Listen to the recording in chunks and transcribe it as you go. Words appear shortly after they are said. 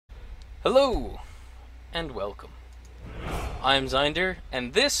Hello, and welcome. I'm Zeinder,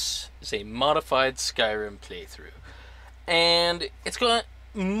 and this is a modified Skyrim playthrough. And it's got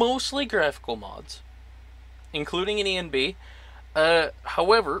mostly graphical mods, including an ENB.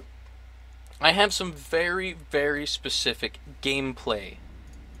 However, I have some very, very specific gameplay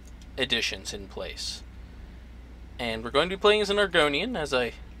additions in place. And we're going to be playing as an Argonian, as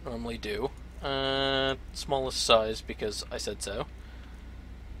I normally do. Smallest size, because I said so.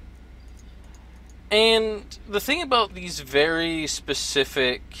 And the thing about these very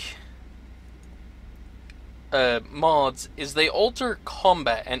specific mods is they alter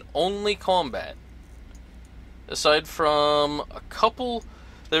combat, and only combat. Aside from a couple,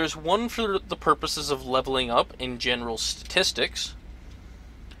 there's one for the purposes of leveling up in general statistics,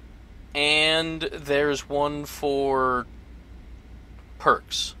 and there's one for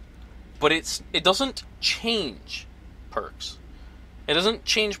perks. But it doesn't change perks. It doesn't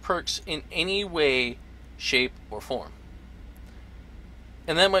change perks in any way, shape, or form.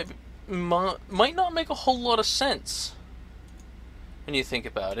 And that might not make a whole lot of sense when you think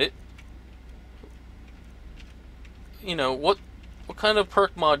about it. You know, what kind of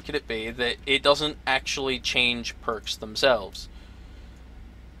perk mod could it be that it doesn't actually change perks themselves?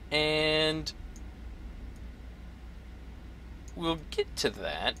 And we'll get to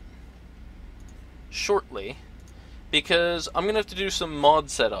that shortly, because I'm going to have to do some mod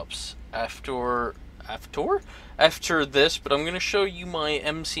setups after this, but I'm going to show you my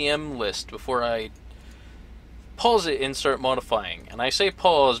MCM list before I pause it and start modifying. And I say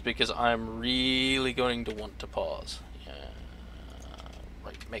pause because I'm really going to want to pause.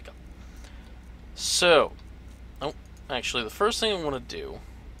 Right, makeup. So, actually the first thing I want to do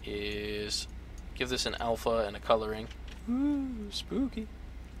is give this an alpha and a coloring. Ooh, spooky.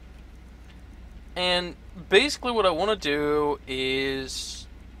 And basically what I want to do is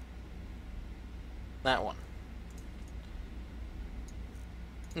that one.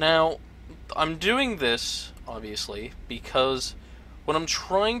 Now, I'm doing this, obviously, because what I'm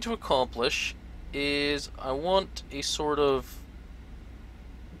trying to accomplish is I want a sort of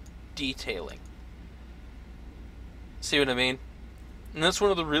detailing. See what I mean? And that's one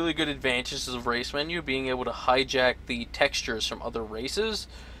of the really good advantages of race menu, being able to hijack the textures from other races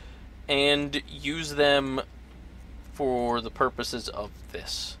and use them for the purposes of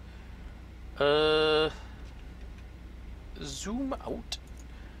this. Zoom out.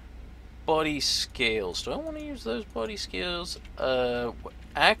 Body scales. Do I want to use those body scales?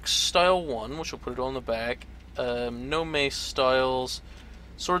 Axe style 1, which will put it on the back. No mace styles.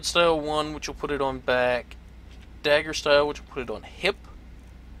 Sword style 1, which will put it on back. Dagger style, which will put it on hip.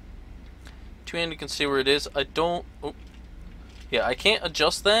 Two-handed, can see where it is. I don't... Oh. Yeah, I can't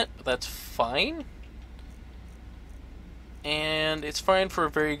adjust that, but that's fine. And it's fine for a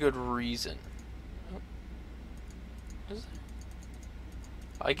very good reason.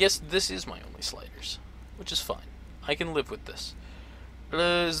 I guess this is my only sliders, which is fine. I can live with this.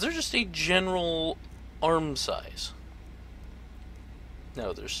 Is there just a general arm size?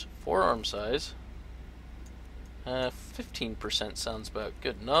 No, there's 4 arm size. 15% sounds about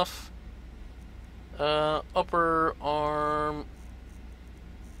good enough. Upper arm...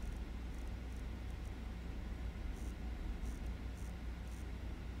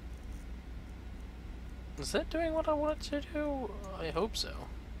 Is that doing what I want it to do? I hope so.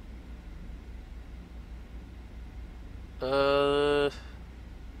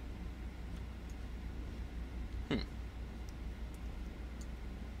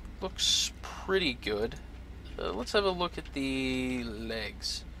 Looks pretty good. Let's have a look at the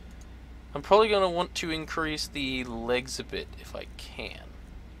legs. I'm probably going to want to increase the legs a bit if I can.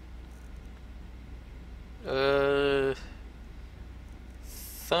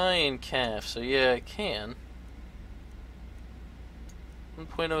 Thigh and calf, so yeah, I can.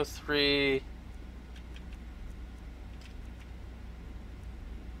 1.03.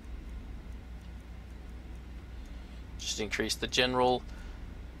 Just increase the general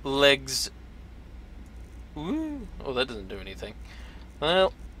legs. Ooh. Oh, that doesn't do anything.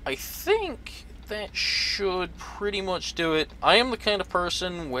 Well, I think that should pretty much do it. I am the kind of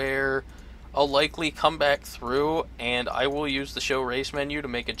person where I'll likely come back through and I will use the show race menu to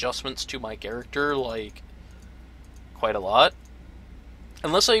make adjustments to my character, like, quite a lot.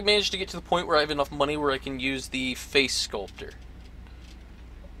 Unless I manage to get to the point where I have enough money where I can use the face sculptor.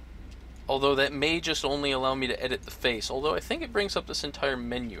 Although that may just only allow me to edit the face. Although I think it brings up this entire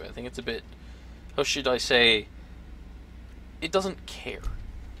menu. I think it's a bit... How should I say? It doesn't care.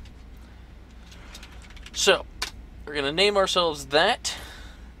 So, we're going to name ourselves that.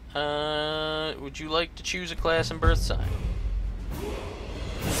 Would you like to choose a class and birth sign?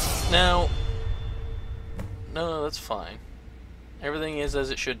 Now, no, that's fine. Everything is as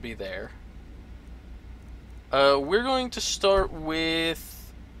it should be there. We're going to start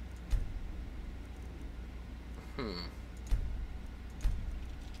with...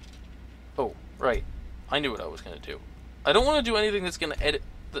 Oh, right. I knew what I was going to do. I don't want to do anything that's going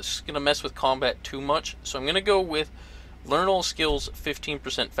to mess with combat too much, so I'm going to go with Learn All Skills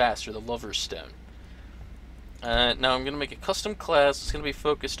 15% Faster, the Lover's Stone. Now I'm going to make a custom class that's going to be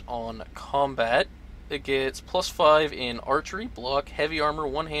focused on combat. It gets +5 in archery, block, heavy armor,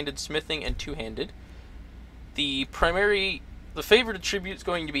 one-handed, smithing, and two-handed. The favorite attribute is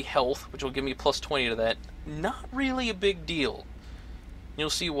going to be health, which will give me +20 to that. Not really a big deal. You'll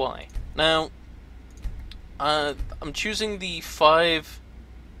see why. Now, I'm choosing the 5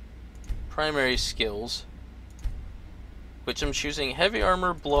 primary skills, which I'm choosing heavy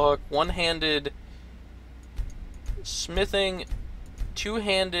armor, block, one-handed, smithing,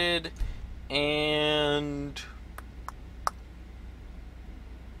 two-handed, and...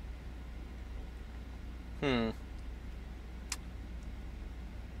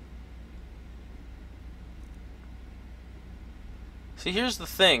 See, here's the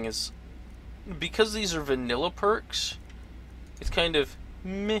thing, is because these are vanilla perks, it's kind of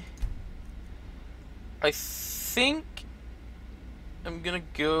meh. I think I'm gonna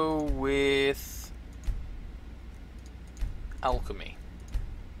go with alchemy.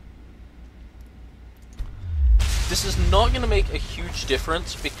 This is not gonna make a huge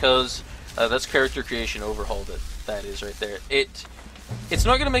difference because that's character creation overhaul that is right there. It's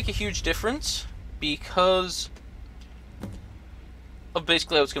not gonna make a huge difference because of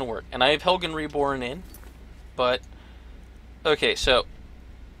basically how it's going to work. And I have Helgen Reborn in, but okay, so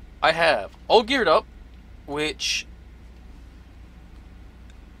I have all geared up, which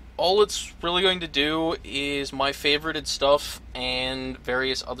all it's really going to do is my favorited stuff and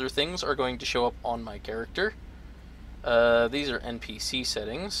various other things are going to show up on my character. These are NPC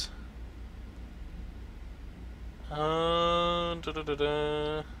settings. Oh,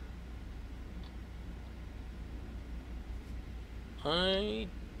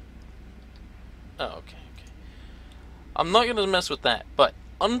 okay. I'm not going to mess with that, but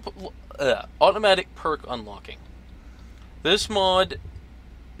automatic perk unlocking. This mod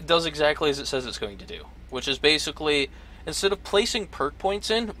does exactly as it says it's going to do, which is basically, instead of placing perk points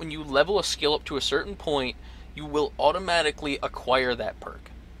in, when you level a skill up to a certain point, you will automatically acquire that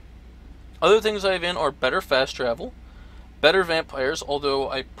perk. Other things I have in are better fast travel, better vampires, although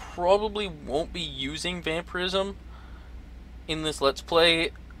I probably won't be using vampirism in this Let's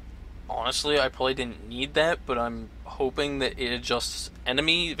Play. Honestly, I probably didn't need that, but I'm hoping that it adjusts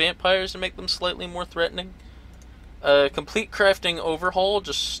enemy vampires to make them slightly more threatening. Complete crafting overhaul,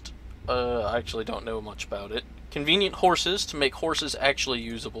 I actually don't know much about it. Convenient horses, to make horses actually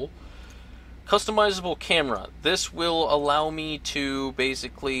usable. Customizable camera. This will allow me to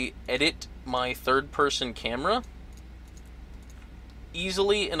basically edit my third-person camera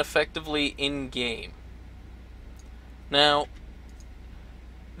easily and effectively in-game. Now,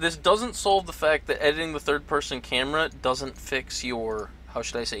 this doesn't solve the fact that editing the third-person camera doesn't fix your,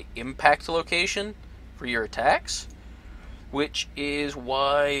 impact location for your attacks, which is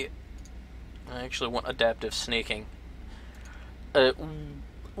why I actually want adaptive snaking.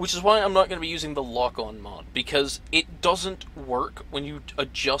 Which is why I'm not going to be using the lock-on mod, because it doesn't work when you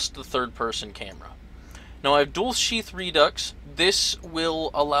adjust the third-person camera. Now, I have dual sheath redux. This will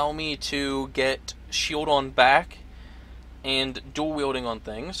allow me to get shield on back and dual wielding on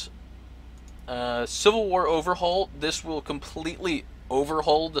things. Civil War overhaul. This will completely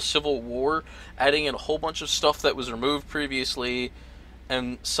overhaul the Civil War, adding in a whole bunch of stuff that was removed previously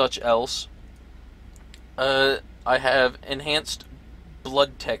and such else. I have enhanced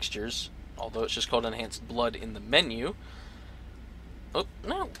blood textures, although it's just called enhanced blood in the menu. Oh,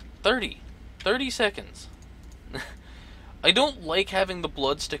 no, 30 seconds. I don't like having the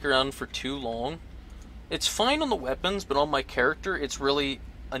blood stick around for too long. It's fine on the weapons, but on my character, it's really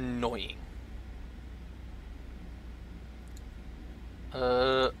annoying.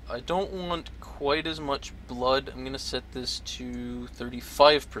 I don't want quite as much blood. I'm going to set this to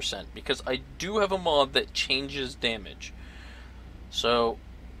 35%, because I do have a mod that changes damage. So,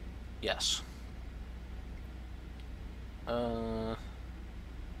 yes. I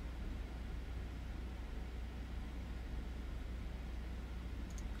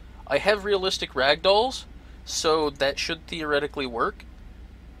have realistic ragdolls, so that should theoretically work.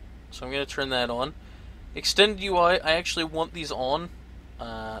 So I'm going to turn that on. Extended UI, I actually want these on.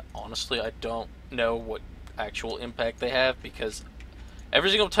 Honestly, I don't know what actual impact they have, because every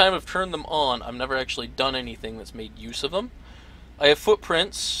single time I've turned them on, I've never actually done anything that's made use of them. I have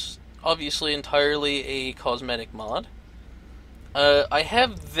footprints. obviously entirely a cosmetic mod. I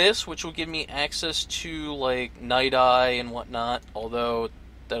have this, which will give me access to, like, Night Eye and whatnot, although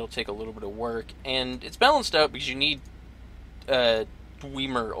that'll take a little bit of work. And it's balanced out because you need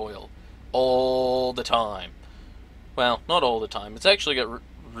Dwemer oil all the time. Well, not all the time. It's actually got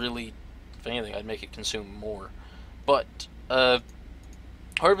really, if anything, I'd make it consume more. But,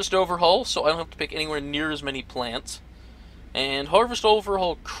 Harvest Overhaul, so I don't have to pick anywhere near as many plants. And Harvest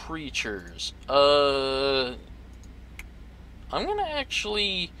Overhaul creatures. I'm gonna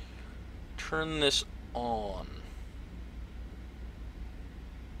actually turn this on.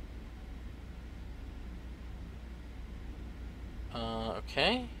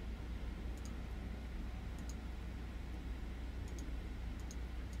 Okay.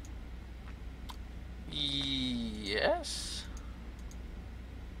 Yes.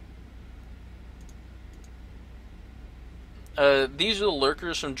 These are the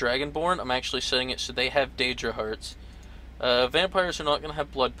lurkers from Dragonborn. I'm actually setting it so they have Daedra hearts. Vampires are not going to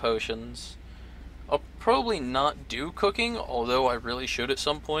have blood potions. I'll probably not do cooking, although I really should at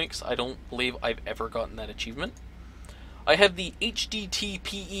some point, because I don't believe I've ever gotten that achievement. I have the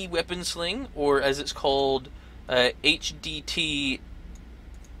HDT-PE weapon sling, or as it's called, HDT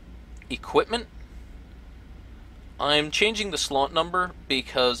equipment. I'm changing the slot number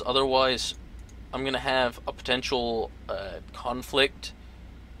because otherwise I'm going to have a potential conflict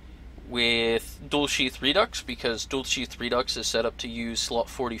with Dual Sheath Redux, because Dual Sheath Redux is set up to use slot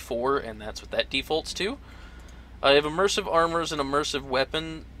 44, and that's what that defaults to. I have immersive armors and immersive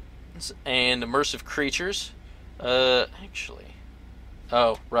weapons and immersive creatures. Actually,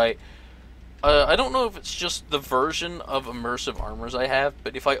 oh, right. I don't know if it's just the version of immersive armors I have,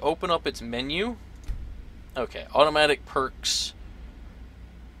 but if I open up its menu, okay, automatic perks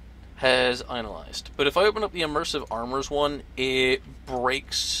has analyzed. But if I open up the immersive armors one, it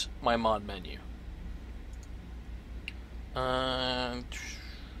breaks my mod menu. I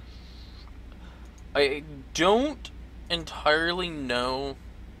don't entirely know.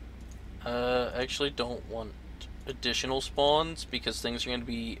 Actually don't want additional spawns because things are going to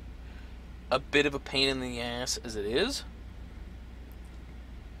be a bit of a pain in the ass as it is.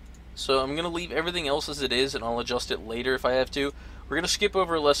 So I'm going to leave everything else as it is, and I'll adjust it later if I have to. We're going to skip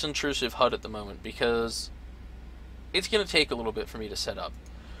over a less intrusive HUD at the moment because it's going to take a little bit for me to set up.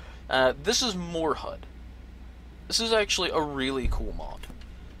 This is more HUD. This is actually a really cool mod.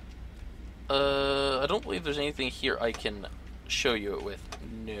 I don't believe there's anything here I can show you it with.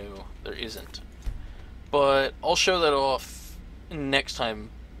 No, there isn't. But I'll show that off next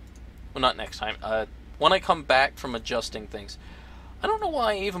time. Well, not next time. When I come back from adjusting things. I don't know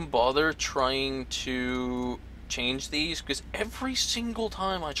why I even bother trying to change these, because every single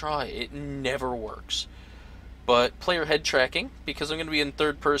time I try, it never works. But player head tracking, because I'm going to be in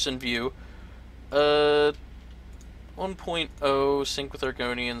third-person view. 1.0, sync with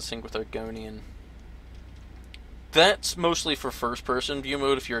Argonian, sync with Argonian. That's mostly for first-person view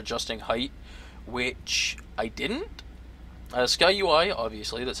mode if you're adjusting height, which I didn't. Sky UI,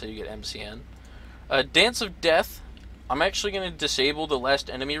 obviously, that's how you get MCN. Dance of Death, I'm actually going to disable the last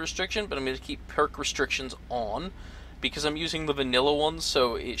enemy restriction, but I'm going to keep perk restrictions on, because I'm using the vanilla ones,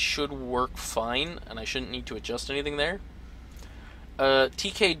 so it should work fine, and I shouldn't need to adjust anything there.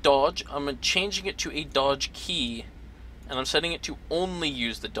 TK Dodge, I'm changing it to a dodge key, and I'm setting it to only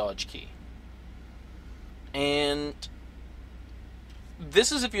use the dodge key. And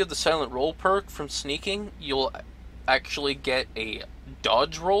this is if you have the silent roll perk from sneaking, you'll actually get a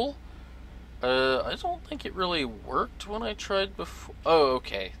dodge roll. I don't think it really worked when I tried before. Oh,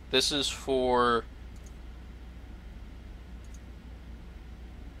 okay. This is for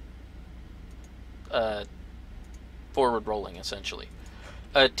forward rolling, essentially.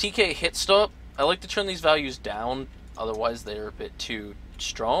 TK hit stop. I like to turn these values down, otherwise they're a bit too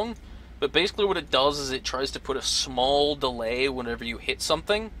strong. But basically what it does is it tries to put a small delay whenever you hit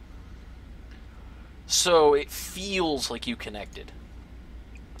something, so it feels like you connected.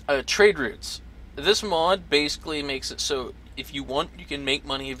 Trade routes. This mod basically makes it so if you want, you can make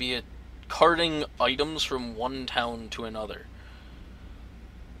money via carting items from one town to another.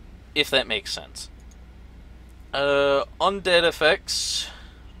 If that makes sense. Undead effects.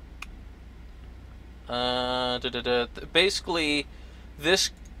 Basically,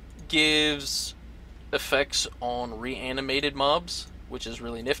 this gives effects on reanimated mobs, which is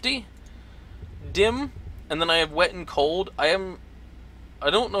really nifty. Dim, and then I have wet and cold. I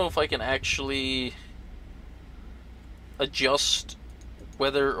don't know if I can actually adjust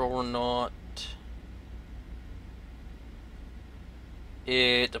whether or not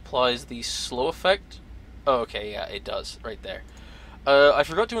it applies the slow effect. Oh, okay, yeah, it does, right there. I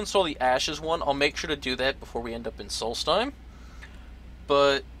forgot to install the Ashes one. I'll make sure to do that before we end up in Solstheim.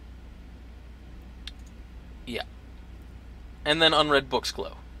 But, yeah. And then Unread Books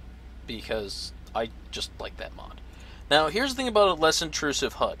Glow, because I just like that mod. Now, here's the thing about a less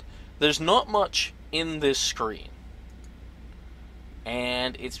intrusive HUD. There's not much in this screen.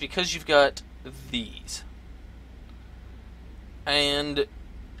 And it's because you've got these. And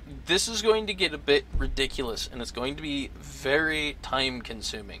this is going to get a bit ridiculous, and it's going to be very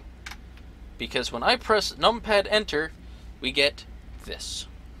time-consuming. Because when I press numpad enter, we get this.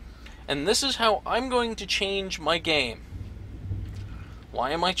 And this is how I'm going to change my game.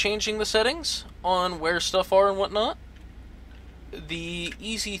 Why am I changing the settings on where stuff are and whatnot? The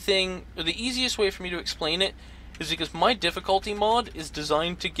easiest way for me to explain it is because my difficulty mod is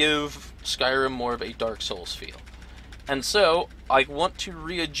designed to give Skyrim more of a Dark Souls feel. And so, I want to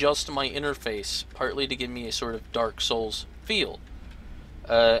readjust my interface, partly to give me a sort of Dark Souls feel.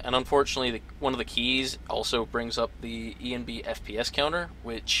 And unfortunately, one of the keys also brings up the E and B FPS counter,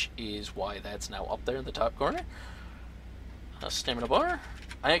 which is why that's now up there in the top corner. Stamina bar.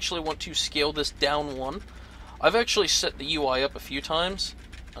 I actually want to scale this down one. I've actually set the UI up a few times.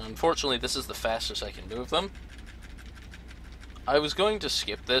 Unfortunately, this is the fastest I can move them. I was going to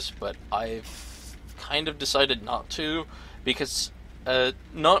skip this, but I've kind of decided not to, because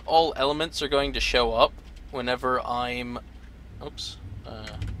not all elements are going to show up whenever I'm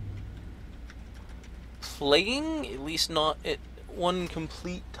playing, at least not at one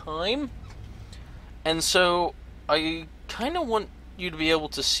complete time. And so I kind of want you to be able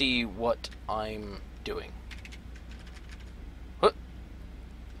to see what I'm doing.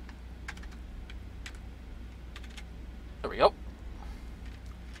 There we go.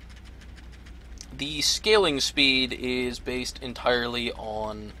 The scaling speed is based entirely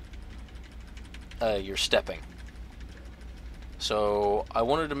on your stepping. So I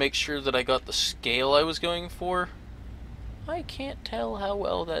wanted to make sure that I got the scale I was going for. I can't tell how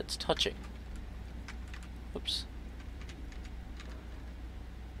well that's touching. Oops.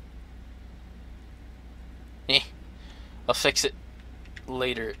 I'll fix it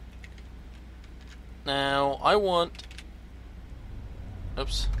later. Now, I want...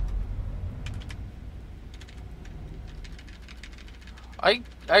 Oops. I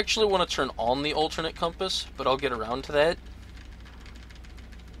actually want to turn on the alternate compass, but I'll get around to that.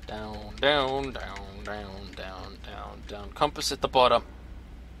 Down, down, down, down, down, down, down. Compass at the bottom.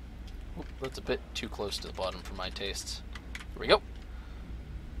 Oop, that's a bit too close to the bottom for my tastes. Here we go.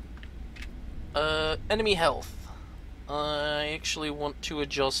 Enemy health. I actually want to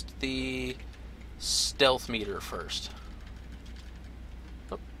adjust the stealth meter first.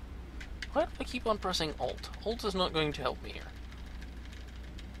 Oh. Why do I keep on pressing Alt? Alt is not going to help me here.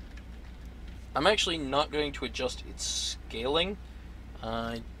 I'm actually not going to adjust its scaling.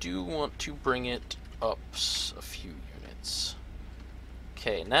 I do want to bring it up a few units.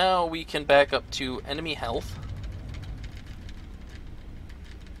 Okay, now we can back up to enemy health.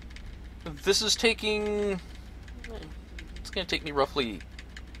 This is taking... It's going to take me roughly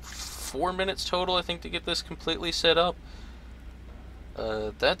 4 minutes total, I think, to get this completely set up.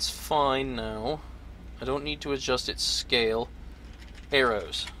 That's fine now. I don't need to adjust its scale.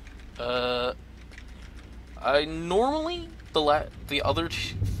 Arrows. I normally, the other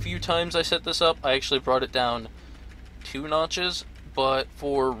few times I set this up, I actually brought it down 2 notches, but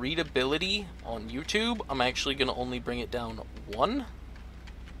for readability on YouTube, I'm actually going to only bring it down 1.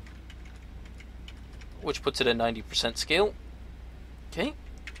 Which puts it at 90% scale. Okay.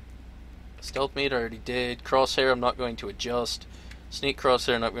 Stealth meter I already did. Crosshair I'm not going to adjust. Sneak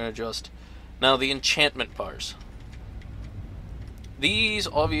crosshair I'm not going to adjust. Now the enchantment bars. These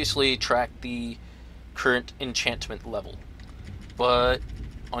obviously track the current enchantment level, but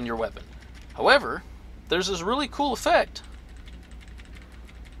on your weapon. However, there's this really cool effect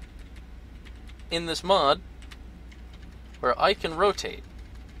in this mod where I can rotate.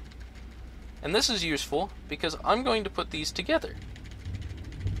 And this is useful because I'm going to put these together.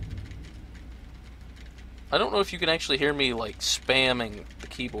 I don't know if you can actually hear me like spamming the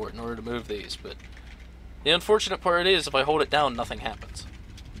keyboard in order to move these, but the unfortunate part is if I hold it down, nothing happens.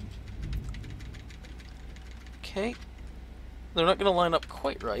 Okay. They're not going to line up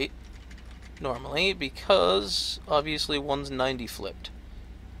quite right normally because obviously one's 90 flipped.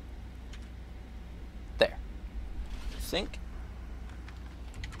 There. I think.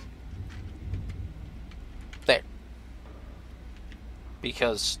 There.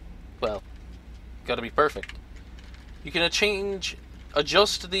 Because, well, gotta be perfect. You can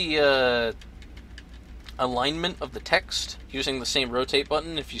adjust the alignment of the text using the same rotate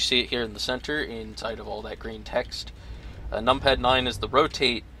button if you see it here in the center inside of all that green text. Numpad 9 is the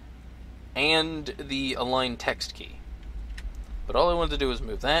rotate and the align text key. But all I wanted to do is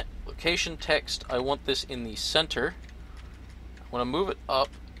move that. Location text, I want this in the center. I want to move it up,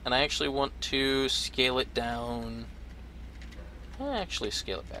 and I actually want to scale it down. Actually,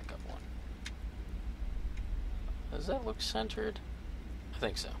 scale it back up one. Does that look centered? I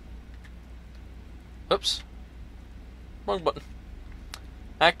think so. Oops. Wrong button.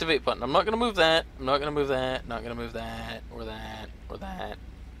 Activate button. I'm not going to move that. I'm not going to move that. Not going to move that. Or that. Or that.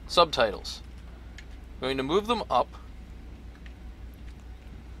 Subtitles. I'm going to move them up.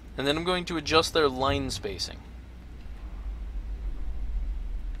 And then I'm going to adjust their line spacing.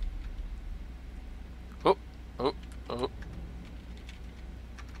 Oh. Oh. Oh.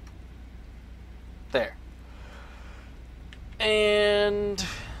 There. And...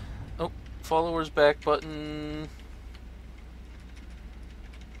 oh. Followers back button...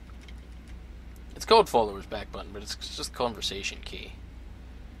 It's called followers back button, but it's just conversation key.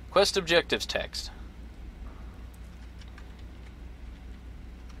 Quest objectives text.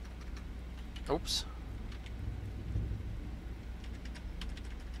 Oops.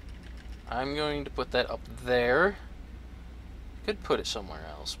 I'm going to put that up there. Could put it somewhere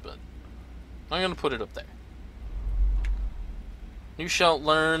else, but I'm going to put it up there. New shout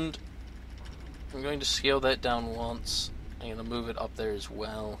learned. I'm going to scale that down once. I'm going to move it up there as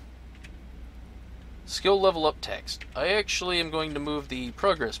well. Skill level up text. I actually am going to move the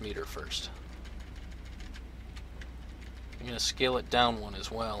progress meter first. I'm going to scale it down one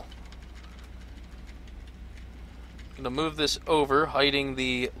as well. I'm going to move this over, hiding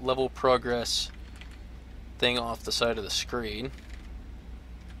the level progress thing off the side of the screen.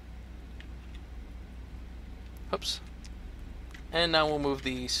 Oops. And now we'll move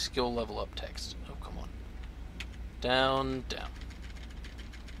the skill level up text. Oh, come on. Down, down.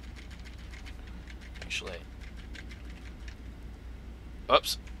 Actually.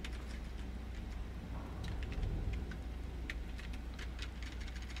 Oops.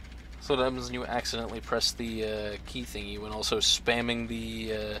 So what happens when you accidentally press the key thingy when also spamming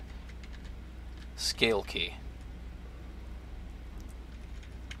the scale key.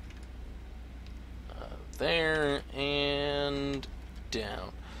 There and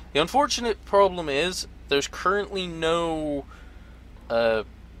down. The unfortunate problem is there's currently no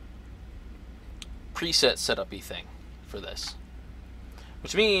preset setup-y thing for this.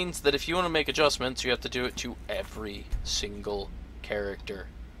 Which means that if you want to make adjustments, you have to do it to every single character.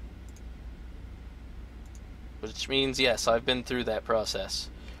 Which means, yes, I've been through that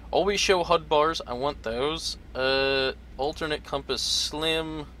process. Always show HUD bars, I want those. Alternate compass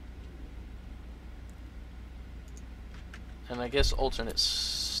slim. And I guess alternate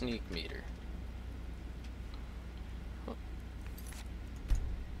sneak meter.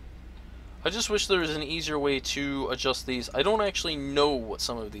 I just wish there was an easier way to adjust these. I don't actually know what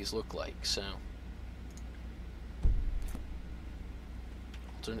some of these look like, so...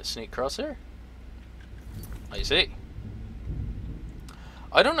 alternate sneak crosshair? I see.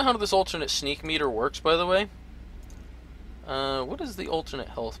 I don't know how this alternate sneak meter works, by the way. What does the alternate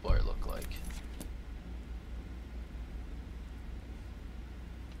health bar look like?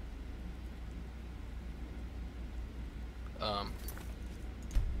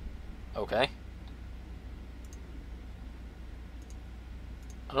 Okay.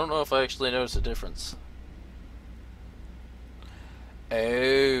 I don't know if I actually noticed a difference.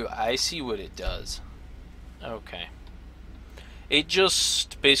 Oh, I see what it does. Okay. It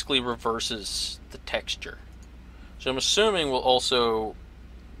just basically reverses the texture. So I'm assuming we'll also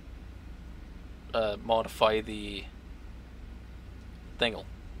modify the thingle.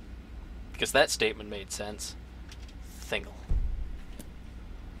 Because that statement made sense. Thingle.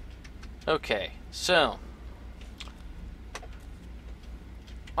 Okay, so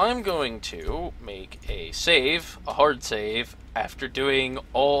I'm going to make a save, a hard save, after doing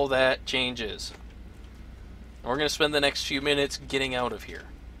all that changes. We're going to spend the next few minutes getting out of here.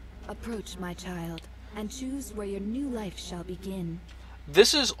 Approach, my child, and choose where your new life shall begin.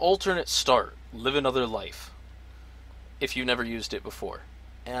 This is alternate start, live another life, if you never used it before.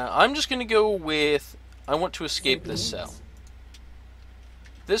 I'm just going to go with, I want to escape this cell.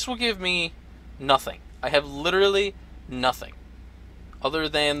 This will give me nothing. I have literally nothing. Other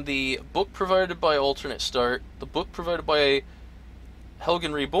than the book provided by Alternate Start, the book provided by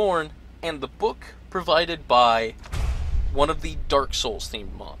Helgen Reborn, and the book provided by one of the Dark Souls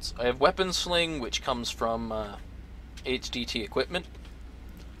themed mods. I have Weapon Sling, which comes from HDT Equipment,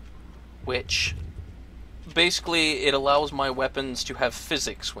 which basically it allows my weapons to have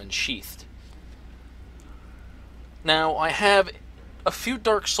physics when sheathed. Now, I have a few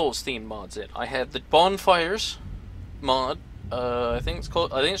Dark Souls themed mods in. I have the bonfires, mod. I think it's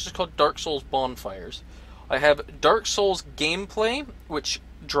just called Dark Souls Bonfires. I have Dark Souls gameplay, which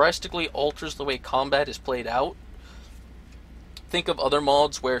drastically alters the way combat is played out. Think of other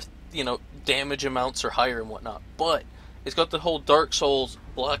mods where, damage amounts are higher and whatnot, but it's got the whole Dark Souls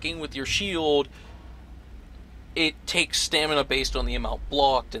blocking with your shield. It takes stamina based on the amount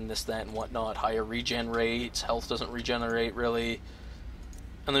blocked and this, that, and whatnot. Higher regen rates, health doesn't regenerate really.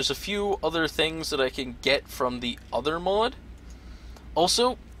 And there's a few other things that I can get from the other mod.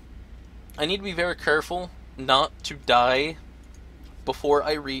 Also, I need to be very careful not to die before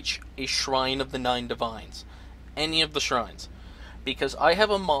I reach a Shrine of the Nine Divines. Any of the shrines. Because I have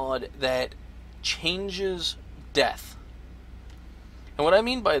a mod that changes death. And what I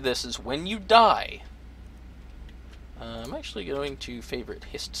mean by this is when you die... I'm actually going to favorite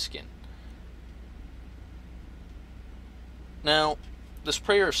Hist skin. Now, this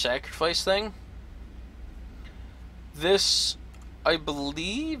prayer of sacrifice thing, this, I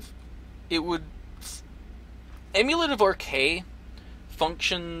believe, it would... Amulet of Archay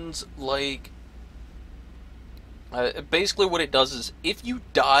functions like... basically what it does is, if you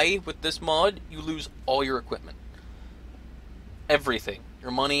die with this mod, you lose all your equipment. Everything.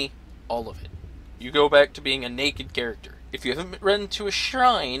 Your money, all of it. You go back to being a naked character. If you haven't run to a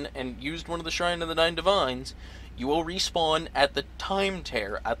shrine and used one of the Shrine of the Nine Divines, you will respawn at the Time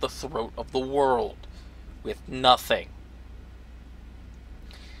Tear at the throat of the world with nothing.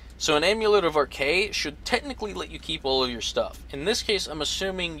 So an Amulet of Archay should technically let you keep all of your stuff. In this case, I'm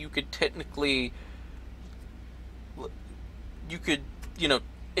assuming you could technically...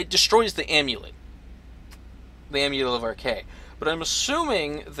 it destroys the amulet. The Amulet of Archay. But I'm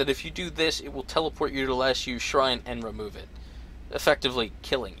assuming that if you do this, it will teleport you to the last used shrine and remove it, effectively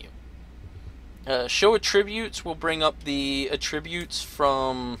killing you. Show attributes will bring up the attributes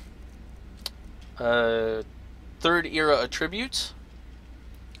from Third Era attributes.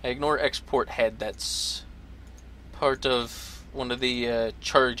 I ignore export head, that's part of one of the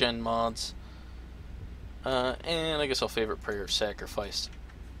charge end mods. And I guess I'll favorite Prayer of Sacrifice.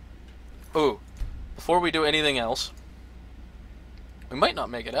 Oh, before we do anything else, we might not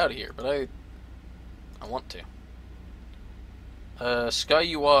make it out of here, but I want to. Sky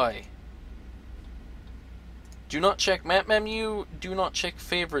UI. Do not check map menu, do not check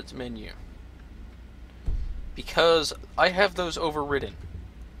favorites menu. Because I have those overridden.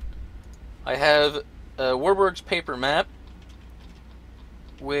 I have Warburg's paper map,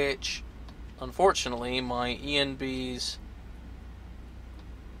 which, unfortunately, my ENB's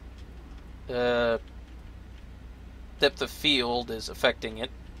depth of field is affecting it.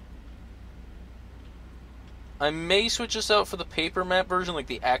 I may switch this out for the paper map version, like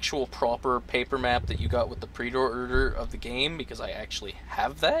the actual proper paper map that you got with the pre-order of the game, because I actually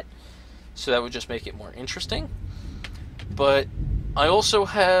have that. So that would just make it more interesting. But I also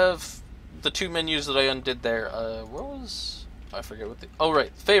have the two menus that I undid there. What was... I forget what the... Oh,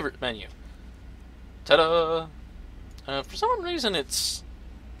 right. Favorite menu. Ta-da! For some reason, it's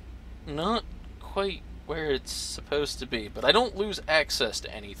not quite where it's supposed to be. But I don't lose access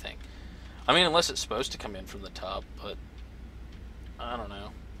to anything. I mean, unless it's supposed to come in from the top, but I don't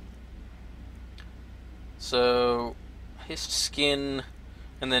know. So, his skin,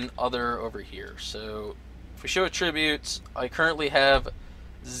 and then other over here. So, if we show attributes, I currently have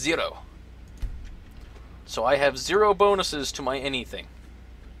 0. So I have 0 bonuses to my anything.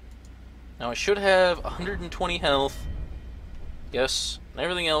 Now I should have 120 health. Yes, and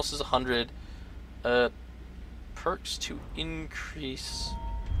everything else is 100. Perks to increase...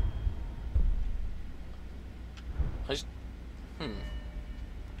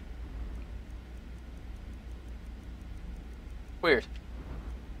 Weird.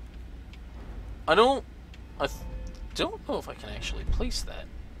 I don't know if I can actually place that.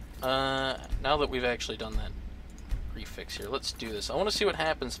 Now that we've actually done that prefix here, let's do this. I want to see what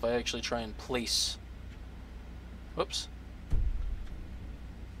happens if I actually try and place... Whoops.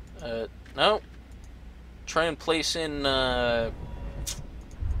 No. Try and place in,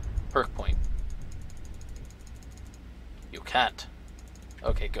 perk point. You can't.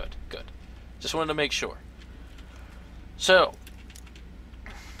 Okay, good, good. Just wanted to make sure. So.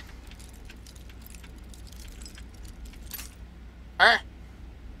 I've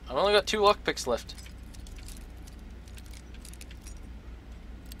only got 2 lockpicks left.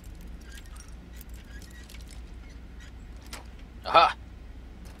 Aha!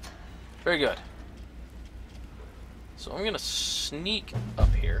 Very good. So I'm gonna sneak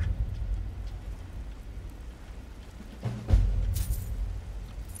up here. I'm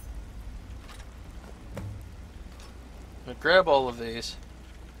gonna grab all of these.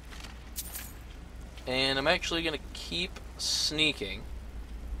 And I'm actually going to keep sneaking.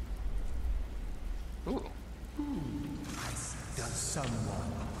 Ooh. Does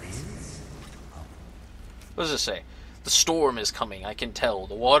someone live? What does it say? The storm is coming, I can tell.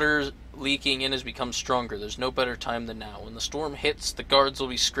 The water leaking in has become stronger. There's no better time than now. When the storm hits, the guards will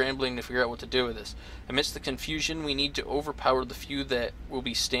be scrambling to figure out what to do with this. Amidst the confusion, we need to overpower the few that will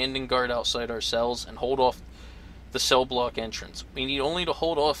be standing guard outside our cells and hold off the cell block entrance. We need only to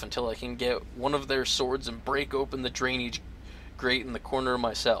hold off until I can get one of their swords and break open the drainage grate in the corner of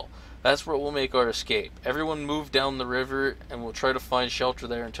my cell. That's where we'll make our escape. Everyone move down the river, and we'll try to find shelter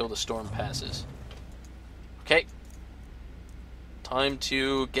there until the storm passes. Okay. Time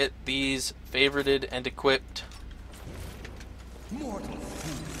to get these favorited and equipped. Mortal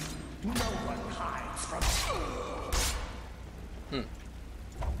fool. No one hides from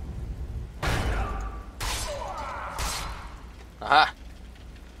Aha!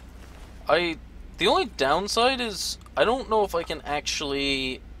 The only downside is I don't know if I can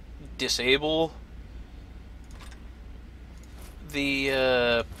actually disable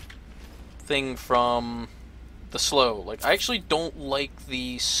the thing from the slow. Like, I actually don't like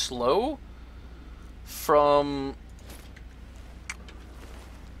the slow from...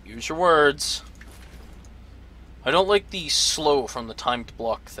 Use your words. I don't like the slow from the timed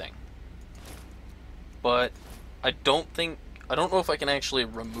block thing. But I don't know if I can actually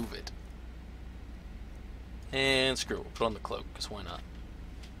remove it. And screw it, we'll put on the cloak, because why not?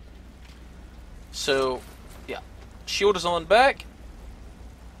 So, yeah. Shield is on back.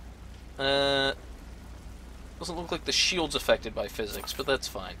 Doesn't look like the shield's affected by physics, but that's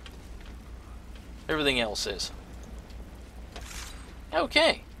fine. Everything else is.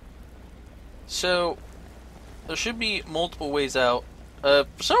 Okay. So, there should be multiple ways out. For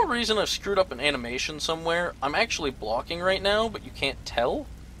some reason I've screwed up an animation somewhere. I'm actually blocking right now, but you can't tell.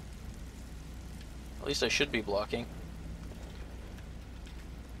 At least I should be blocking.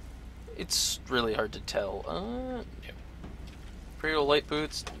 It's really hard to tell. No. Imperial light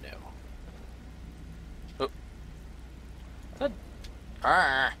boots? No. Oh.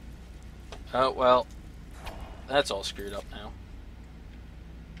 That... Oh, well. That's all screwed up now.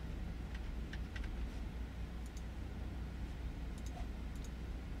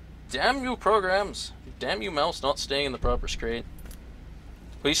 Damn you programs! Damn you mouse not staying in the proper screen.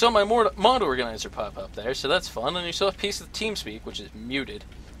 Well, you saw my mod organizer pop up there, so that's fun, and you saw a piece of TeamSpeak, which is muted,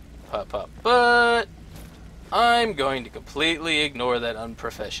 pop up. But I'm going to completely ignore that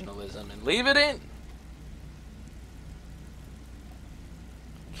unprofessionalism and leave it in.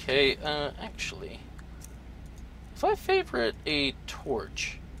 Okay, actually, if I favorite a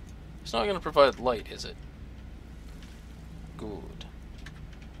torch, it's not going to provide light, is it? Good.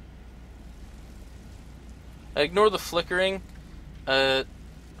 I ignore the flickering.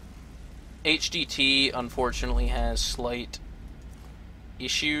 HDT, unfortunately, has slight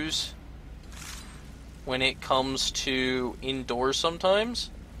issues when it comes to indoors sometimes.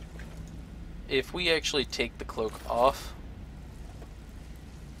 If we actually take the cloak off...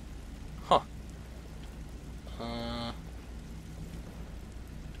 Huh.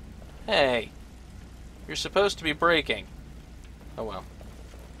 Hey. You're supposed to be braking. Oh well.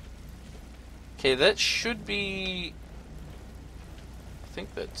 Okay, that should be... I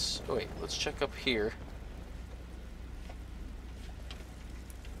think that's... Oh wait, let's check up here.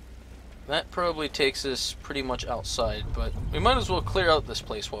 That probably takes us pretty much outside, but we might as well clear out this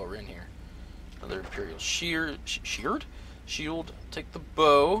place while we're in here. Another Imperial shield? Take the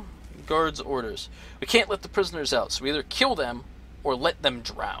bow. Guard's orders. We can't let the prisoners out, so we either kill them or let them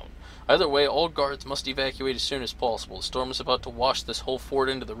drown. Either way, all guards must evacuate as soon as possible. The storm is about to wash this whole fort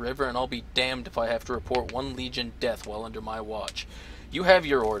into the river, and I'll be damned if I have to report one Legion death while under my watch. You have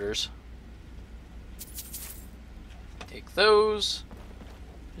your orders. Take those.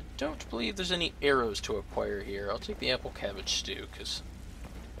 I don't believe there's any arrows to acquire here. I'll take the apple cabbage stew, because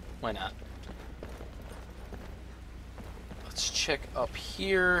why not? Let's check up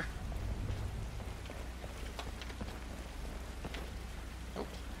here. Oh,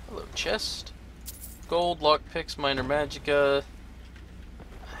 hello, chest. Gold, lockpicks, minor magicka,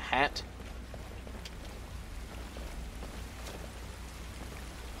 a hat.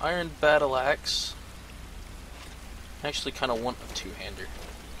 Iron battle axe. I actually kind of want a two-hander.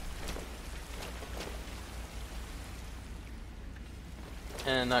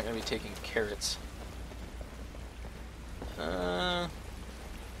 And not going to be taking carrots.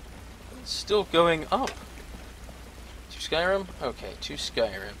 Still going up. To Skyrim? Okay, to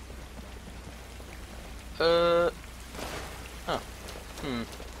Skyrim. Oh. I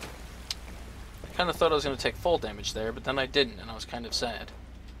kind of thought I was going to take fall damage there, but then I didn't, and I was kind of sad.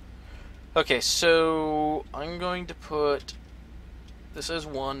 Okay, so I'm going to put this as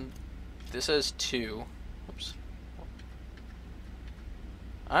 1, this as 2. Oops.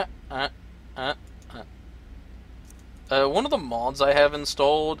 Uh. One of the mods I have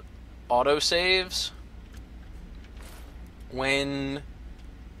installed autosaves when,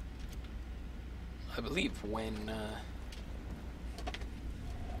 I believe, when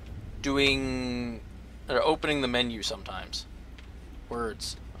doing or opening the menu sometimes.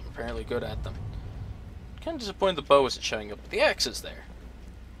 Words. I'm apparently good at them. Kind of disappointed the bow isn't showing up, but the axe is there.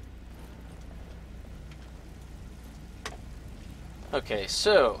 Okay,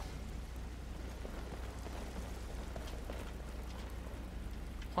 so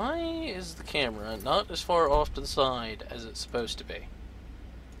why is the camera not as far off to the side as it's supposed to be?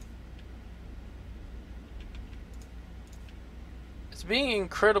 It's being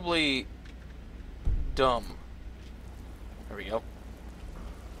incredibly dumb. There we go.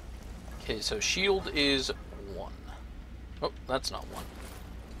 Okay, so shield is 1. Oh, that's not 1.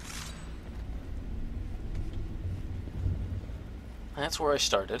 That's where I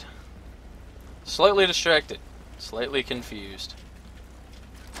started. Slightly distracted. Slightly confused.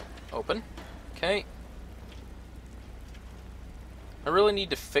 Open. Okay. I really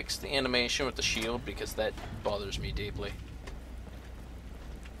need to fix the animation with the shield because that bothers me deeply.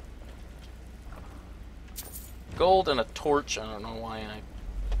 Gold and a torch. I don't know why I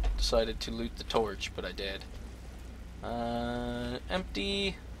decided to loot the torch, but I did.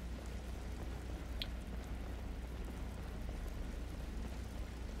 Empty.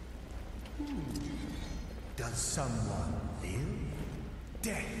 Does someone live?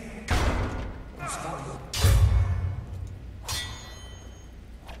 Death.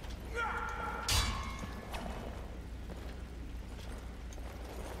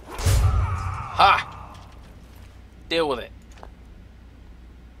 Ha! Deal with it.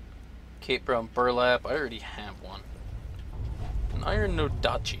 Cape brown burlap. I already have one. An iron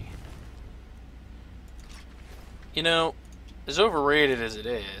nodachi. You know, as overrated as it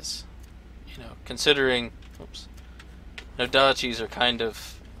is, you know, considering, oops, nodachis are kind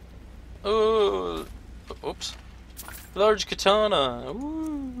of, oh, oops, large katana.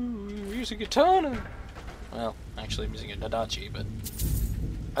 Ooh, use a katana. Well, actually, I'm using a nodachi, but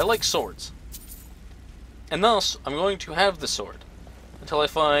I like swords. And thus, I'm going to have the sword until I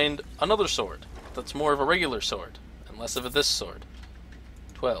find another sword that's more of a regular sword and less of a this sword.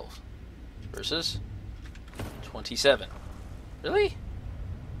 12 versus 27. Really?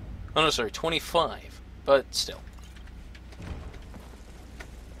 Oh no, sorry, 25. But still.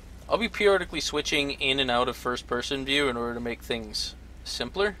 I'll be periodically switching in and out of first-person view in order to make things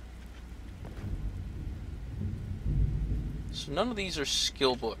simpler. So none of these are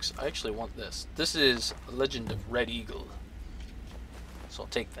skill books. I actually want this. This is Legend of Red Eagle. So I'll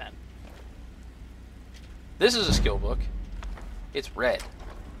take that. This is a skill book. It's red.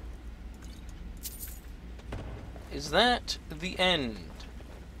 Is that the end?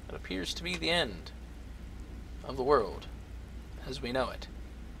 It appears to be the end of the world as we know it.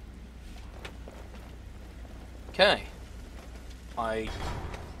 Okay.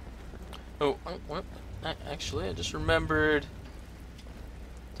 Actually, I just remembered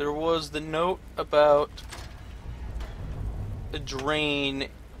there was the note about a drain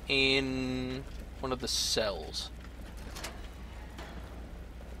in one of the cells.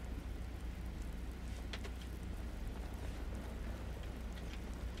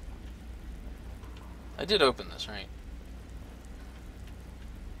 I did open this, right?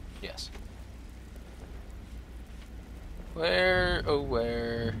 Yes. Where, oh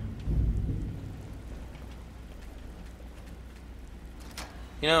where?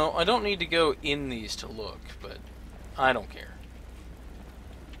 You know, I don't need to go in these to look, but I don't care.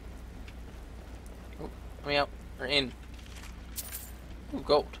 Ooh, let me out, or in. Ooh,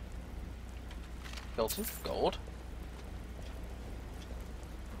 gold. Skeleton, gold.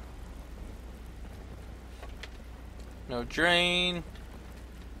 No drain.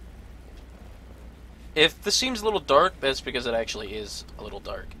 If this seems a little dark, that's because it actually is a little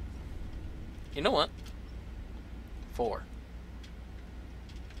dark. You know what? 4.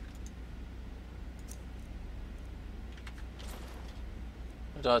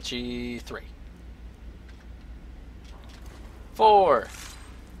 Dachi 3. 4.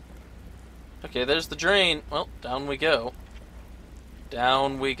 Okay, there's the drain. Well, down we go.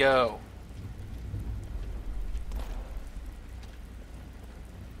 Down we go.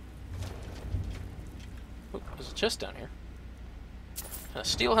 Oh, there's a chest down here. And a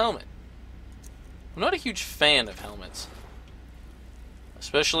steel helmet. I'm not a huge fan of helmets.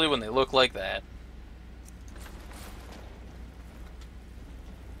 Especially when they look like that.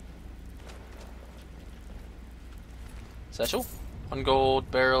 Satchel. 1 gold,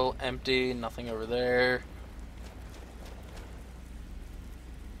 barrel, empty, nothing over there.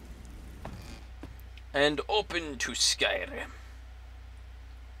 And open to Skyrim.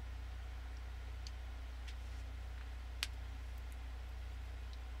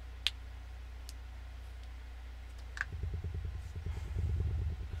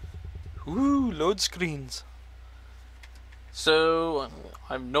 Woo, load screens. So,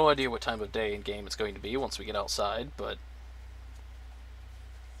 I have no idea what time of day in game it's going to be once we get outside, but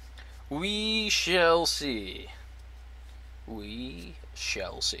we shall see. We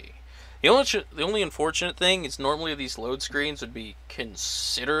shall see. The only unfortunate thing is normally these load screens would be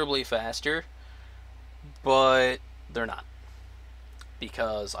considerably faster, but they're not.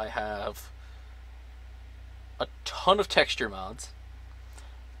 Because I have a ton of texture mods,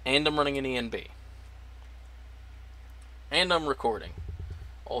 and I'm running an ENB. And I'm recording.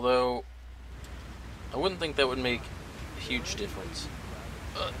 Although, I wouldn't think that would make a huge difference.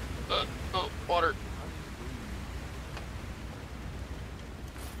 Oh, water.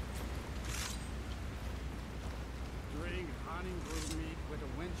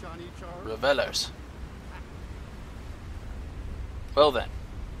 Revelers. Well then.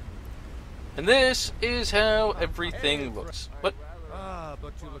 And this is how everything looks. What? Ah,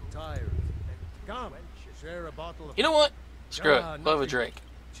 but you look tired. Come, share a bottle of... You know what? Screw it. We'll have a drink.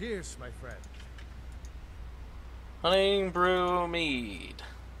 Cheers, my friend. Honey brew mead.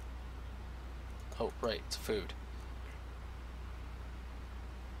 Oh, right. It's food.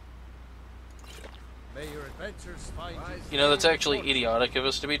 May your adventures find You know, that's actually idiotic of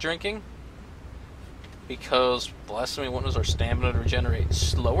us to be drinking. Because the last thing we want is our stamina to regenerate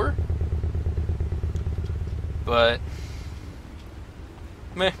slower. But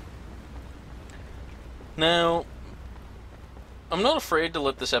meh. Now, I'm not afraid to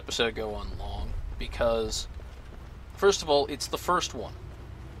let this episode go on long, because, first of all, it's the first one.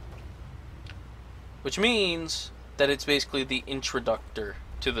 Which means that it's basically the introductor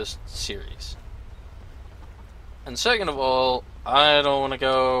to this series. And second of all, I don't want to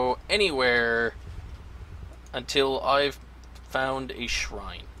go anywhere until I've found a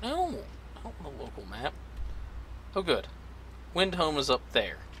shrine. No, I don't want a local map. Oh good. Windhome is up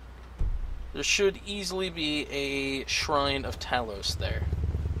there. There should easily be a Shrine of Talos there.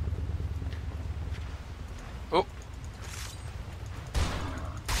 Oh.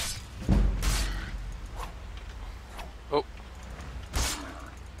 Oh.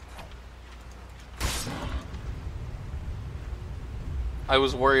 I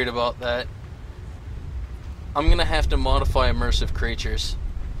was worried about that. I'm gonna have to modify immersive creatures.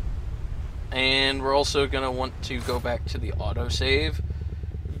 And we're also going to want to go back to the autosave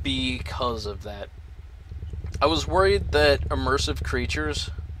because of that. I was worried that immersive creatures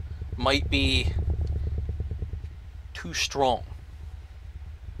might be too strong,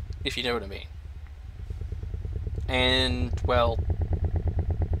 if you know what I mean. And, well,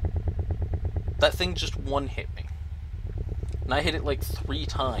 that thing just one-hit me. And I hit it like 3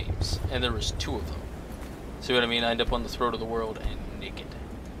 times, and there was 2 of them. See what I mean? I end up on the throat of the world and naked.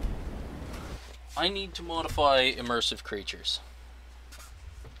 I need to modify immersive creatures.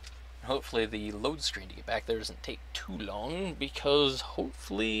 Hopefully the load screen to get back there doesn't take too long, because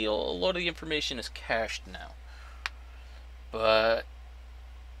hopefully a lot of the information is cached now. But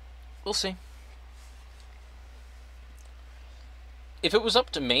we'll see. If it was up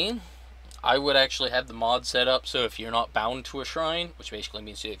to me, I would actually have the mod set up so if you're not bound to a shrine, which basically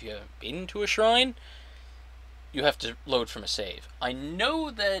means if you haven't been to a shrine, you have to load from a save. I know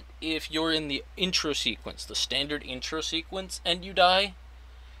that if you're in the intro sequence, the standard intro sequence, and you die,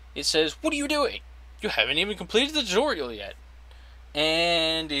 it says, "What are you doing? You haven't even completed the tutorial yet."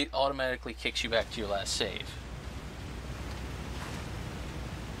 And it automatically kicks you back to your last save.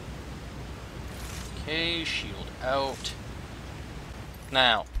 Okay, shield out.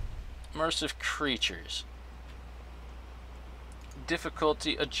 Now, immersive creatures.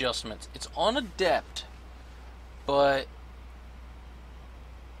 Difficulty adjustments. It's on adept. But,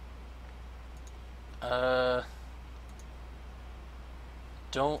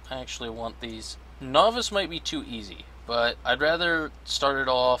 don't actually want these. Novice might be too easy, but I'd rather start it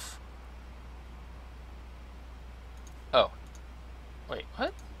off. Oh. Wait,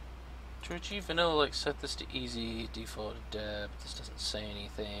 what? To achieve vanilla, like, set this to easy, default adept. This doesn't say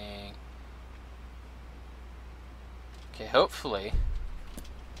anything. Okay, hopefully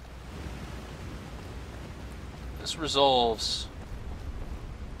this resolves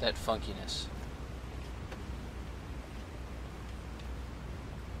that funkiness.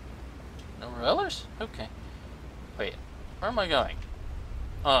 No Morellers? Okay. Wait, where am I going?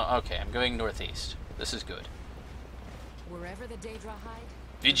 Oh, okay, I'm going northeast. This is good. Wherever the Daedra hide,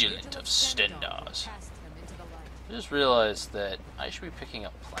 Vigilant of Stendars. cast them into the light. I just realized that I should be picking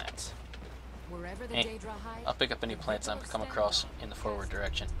up plants. Wherever the Eh, Daedra hide, I'll pick up any plants I come across in the forward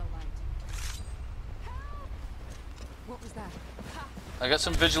direction. What was that? I got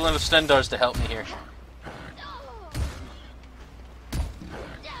some Vigilant of Stendars to help me here.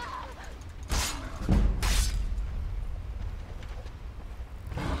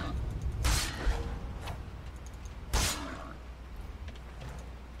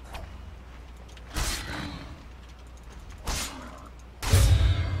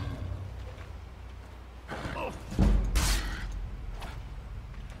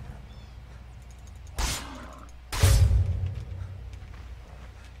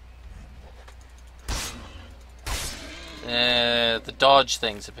 The dodge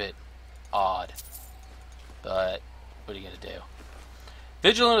thing's a bit odd, but what are you gonna do?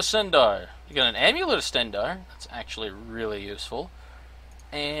 Vigilant of Stendar. You got an Amulet of Stendar. That's actually really useful,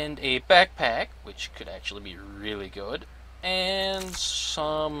 and a backpack, which could actually be really good, and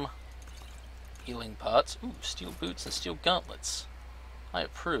some healing pots. Ooh, steel boots and steel gauntlets. I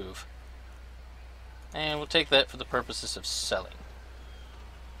approve. And we'll take that for the purposes of selling.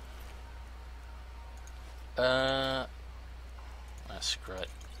 Screw it.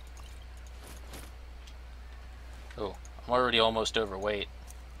 Oh, I'm already almost overweight.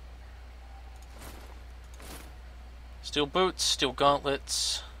 Steel boots, steel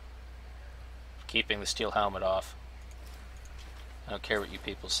gauntlets. Keeping the steel helmet off. I don't care what you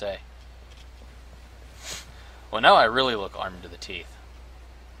people say. Well, now I really look armed to the teeth.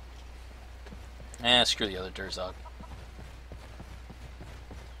 Screw the other Durzog.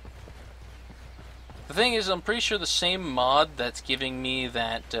 The thing is, I'm pretty sure the same mod that's giving me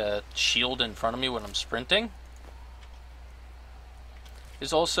that shield in front of me when I'm sprinting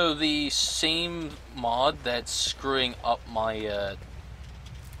is also the same mod that's screwing up my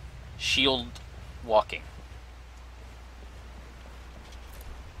shield walking.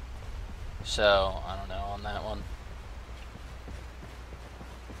 So, I don't know on that one.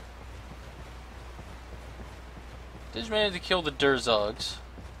 Did manage to kill the Durzogs.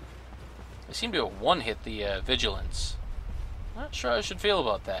 I seem to have one-hit the Vigilance. Not sure how I should feel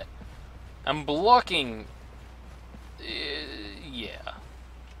about that. I'm blocking... yeah.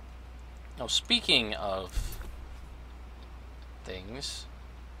 Now, speaking of things...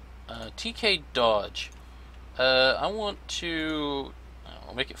 TK Dodge. I want to...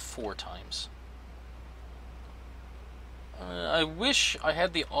 I'll make it 4 times. I wish I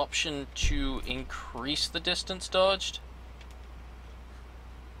had the option to increase the distance dodged.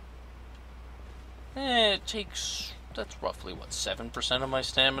 It takes... that's roughly, what, 7% of my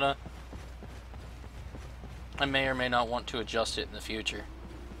stamina? I may or may not want to adjust it in the future.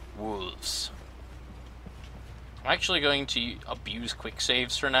 Wolves. I'm actually going to abuse quick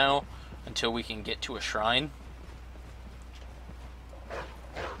saves for now, until we can get to a shrine.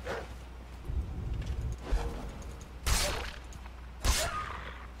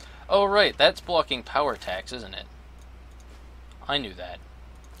 Oh right, that's blocking power attacks, isn't it? I knew that.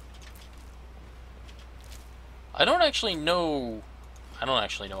 I don't actually know a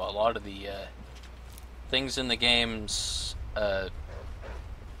lot of the things in the games. That's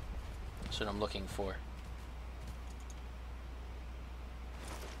what I'm looking for.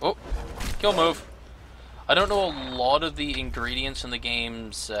 Oh, kill move. I don't know a lot of the ingredients in the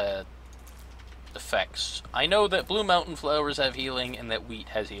game's effects. I know that blue mountain flowers have healing and that wheat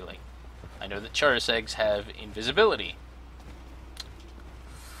has healing. I know that Charis eggs have invisibility.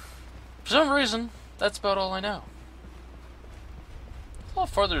 For some reason, that's about all I know. It's a lot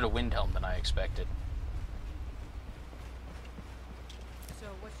farther to Windhelm than I expected. So,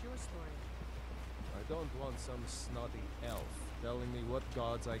 what's your story? I don't want some snotty elf telling me what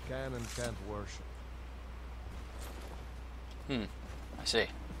gods I can and can't worship. I see.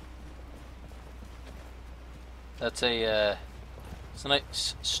 That's it's a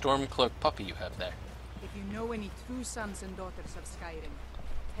nice Stormcloak puppy you have there. If you know any true sons and daughters of Skyrim,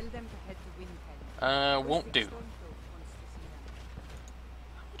 tell them to head to Windhelm. Won't do. Stormcloak wants to see them.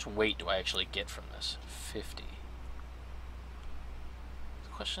 How much weight do I actually get from this? 50. The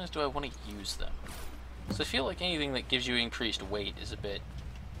question is, do I want to use them? So I feel like anything that gives you increased weight is a bit...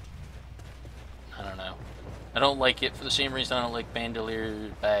 I don't know. I don't like it for the same reason I don't like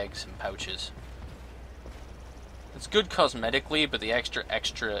bandolier bags and pouches. It's good cosmetically, but the extra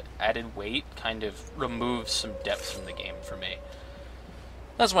added weight kind of removes some depth from the game for me.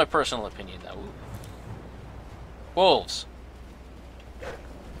 That's my personal opinion, though. Wolves.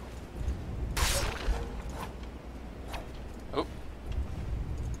 Oh.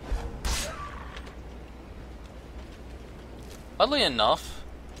 Oddly enough,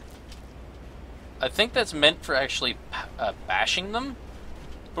 I think that's meant for actually bashing them,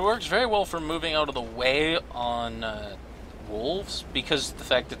 but it works very well for moving out of the way on wolves because of the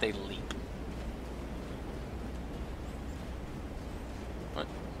fact that they leap. What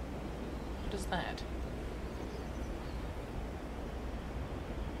is that?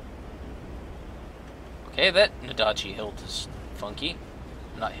 Okay, that Nadachi hilt is funky.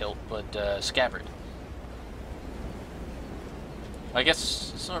 Not hilt, but scabbard. I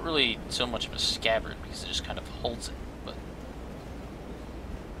guess it's not really so much of a scabbard because it just kind of holds it, but...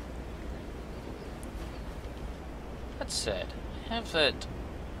 That said, I have that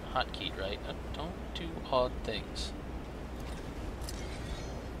hotkeyed, right? Don't do odd things.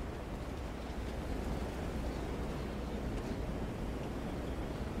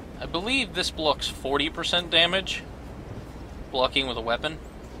 I believe this blocks 40% damage, blocking with a weapon.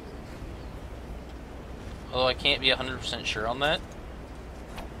 Although I can't be 100% sure on that.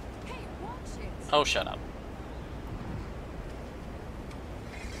 Hey, watch it. Oh, shut up.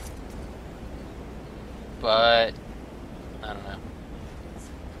 But, I don't know.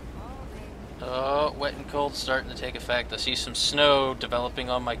 Oh, wet and cold starting to take effect. I see some snow developing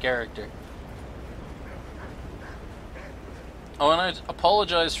on my character. Oh, and I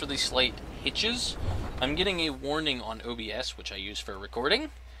apologize for the slight hitches. I'm getting a warning on OBS, which I use for recording,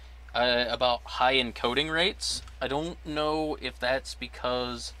 about high encoding rates. I don't know if that's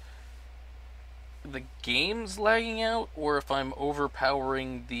because the game's lagging out, or if I'm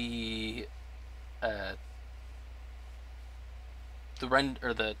overpowering the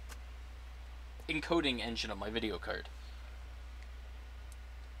encoding engine of my video card.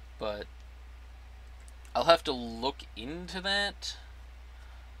 But I'll have to look into that.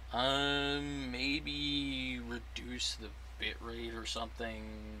 Maybe reduce the bitrate or something.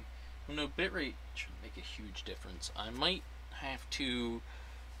 No, bitrate shouldn't make a huge difference. I might have to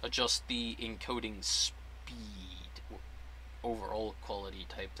adjust the encoding speed, or overall quality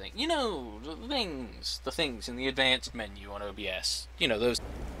type thing. You know, the things in the advanced menu on OBS. You know, those.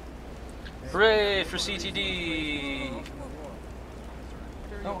 Hooray for CTD!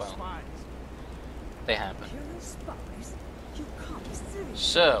 Oh well. They happen.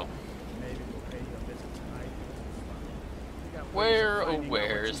 So, where, oh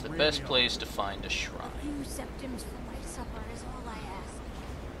where, is the best place to find a shrine? A few septims for my supper is all I ask.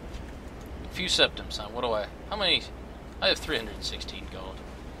 A few septims, huh? What do I... How many... I have 316 gold.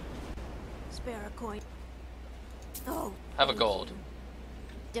 Spare a coin. Oh, Have a thank gold. you.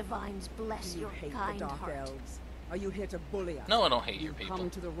 Divines bless You your hate kind the Dark heart. Elves. Are you here to bully us? No, I don't hate your You've people. come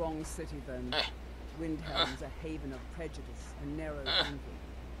to the wrong city then. Windhelm's a haven of prejudice and narrow thinking.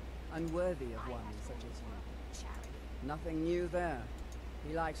 Unworthy of one such as you. Charity. Nothing new there.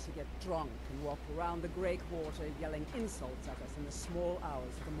 He likes to get drunk and walk around the Breakwater yelling insults at us in the small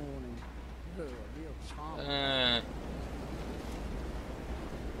hours of the morning. Oh, a real charm.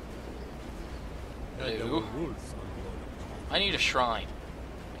 No. I need a shrine.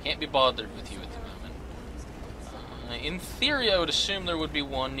 I can't be bothered with you at the moment. In theory, I would assume there would be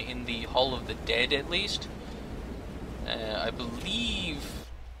one in the Hall of the Dead, at least. I believe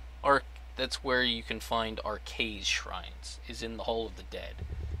that's where you can find Arcay's shrines, is in the Hall of the Dead.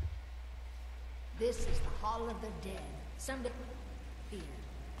 This is the Hall of the Dead. Someday. Here.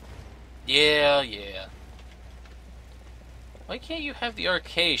 Yeah. Why can't you have the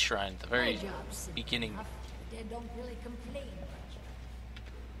Arcay shrine at the very My job's simple beginning? enough. The dead don't really complain much.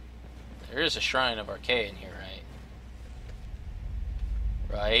 There is a shrine of Arcay in here, right?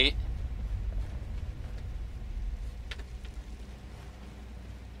 Right?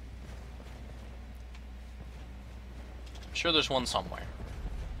 I'm sure there's one somewhere.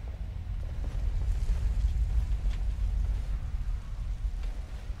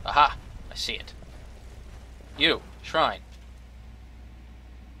 Aha! I see it. You, shrine.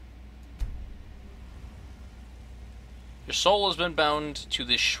 Your soul has been bound to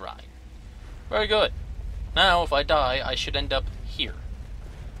this shrine. Very good. Now, if I die, I should end up here.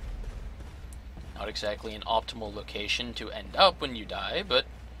 Not exactly an optimal location to end up when you die, but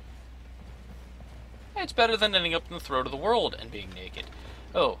it's better than ending up in the throat of the world and being naked.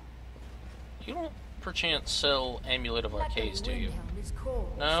 Oh, you don't perchance sell Amulet of Arcades, do you? Windhelm is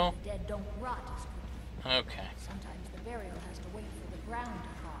cold, No? so the dead don't rot as quickly. Okay. Sometimes the burial has to wait for the ground to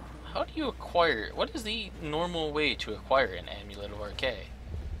thaw. How do you acquire... What is the normal way to acquire an Amulet of Arcade?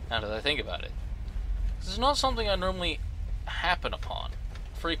 Now that I think about it. This is not something I normally happen upon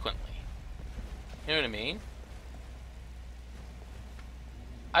frequently. You know what I mean?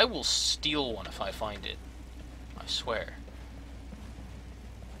 I will steal one if I find it. I swear.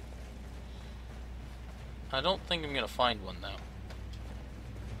 I don't think I'm gonna find one, though.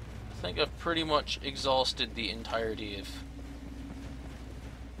 think I've pretty much exhausted the entirety of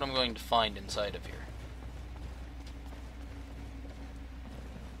what I'm going to find inside of here.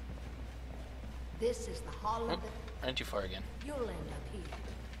 This is the hall of the... Ran too far again. You'll end up here.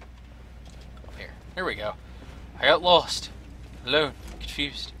 Up here. Here we go. I got lost. Alone.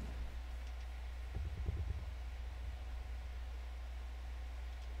 Confused.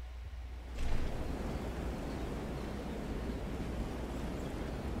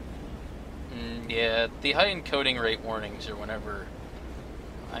 Yeah, the high encoding rate warnings are whenever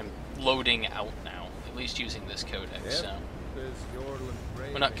I'm loading out now. At least using this codec, Yep. so... There's Jordan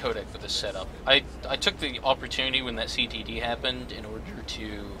Well, not codec, but the setup. I took the opportunity when that CTD happened in order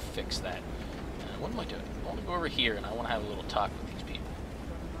to fix that. What am I doing? I want to go over here and I want to have a little talk with these people.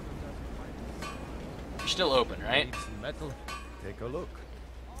 You're still open, right? Need some metal. Take a look.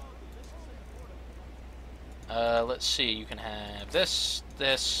 Let's see. You can have this,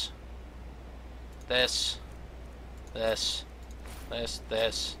 this, this, this, this,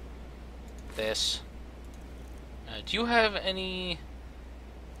 this, this. Do you have any...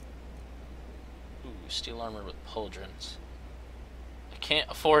 Ooh, steel armor with pauldrons. I can't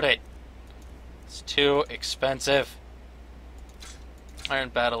afford it. It's too expensive. Iron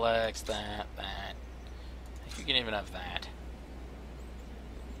battle axe, that. I think you can even have that.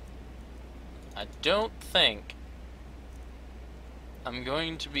 I don't think I'm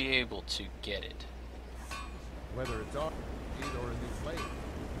going to be able to get it. Whether it's on or a new blade.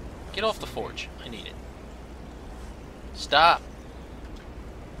 Get off the forge. I need it. Stop.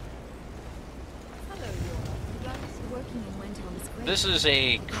 This is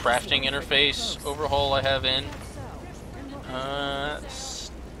a crafting interface overhaul I have in.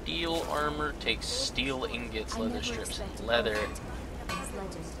 Steel armor takes steel ingots, leather strips, and leather.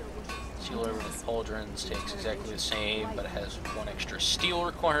 Steel armor with pauldrons takes exactly the same, but it has one extra steel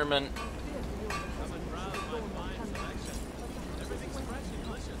requirement.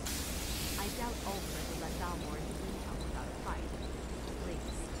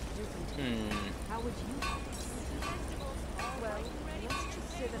 How would you help us? Well, let's just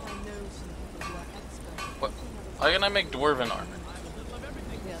say that I know some people who are experts. What? How can I make dwarven armor?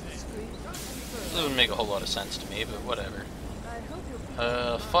 Doesn't make a whole lot of sense to me, but whatever.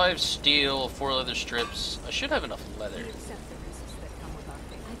 5 steel, 4 leather strips. I should have enough leather.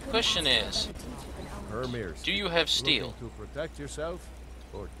 Question is, Hermir's. do you have steel? Looking to protect yourself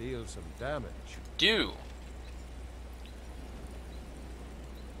or deal some damage? Do.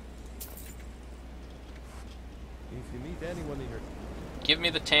 If you meet anyone in your... Give me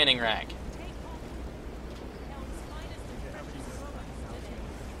the tanning rack.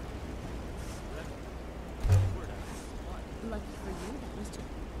 Lucky for you, that was just...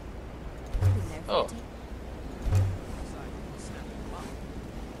 Been there for Oh. a day.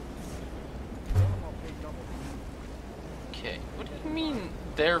 Okay. What do you mean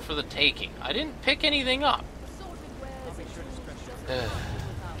there for the taking? I didn't pick anything up.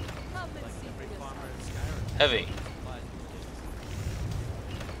 Heavy.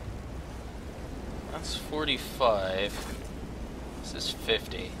 That's 45. This is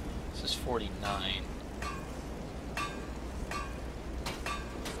 50. This is 49.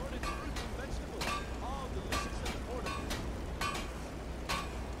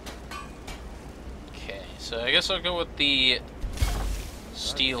 Okay, so I guess I'll go with the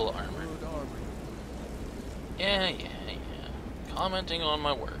steel armor. Yeah. Commenting on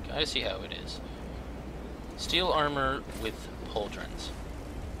my work. I see how it is. Steel armor with pauldrons.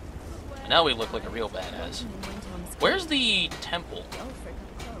 Now we look like a real badass. Where's the temple?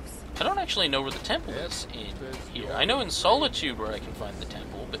 I don't actually know where the temple is in here. I know in Solitude where I can find the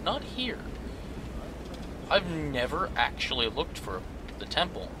temple, but not here. I've never actually looked for the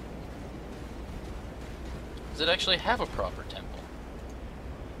temple. Does it actually have a proper temple?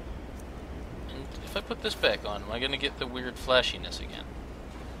 And if I put this back on, am I going to get the weird flashiness again?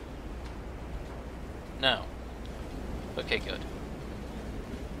 No. Okay, good.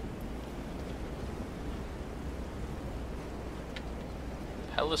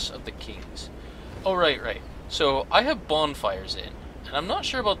 Palace of the Kings. Oh, right. So, I have bonfires in, and I'm not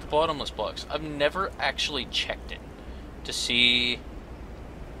sure about the bottomless box. I've never actually checked it to see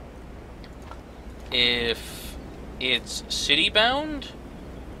if it's city-bound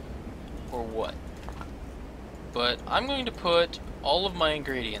or what. But I'm going to put all of my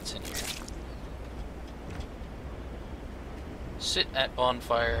ingredients in here. Sit at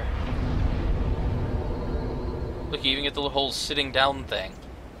bonfire. Look, you even get the whole sitting down thing.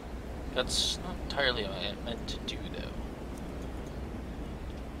 That's not entirely what I meant to do, though.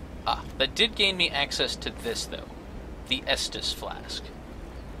 Ah, that did gain me access to this, though. The Estus flask.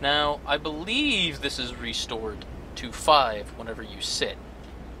 Now, I believe this is restored to 5 whenever you sit.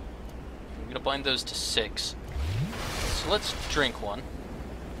 I'm going to bind those to 6. So let's drink one.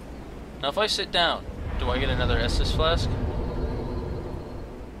 Now, if I sit down, do I get another Estus flask?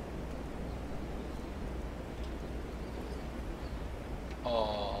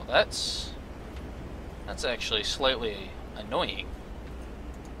 Oh, that's actually slightly annoying.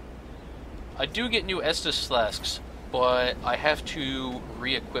 I do get new Estus flasks, but I have to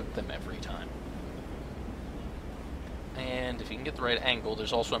re-equip them every time. And if you can get the right angle,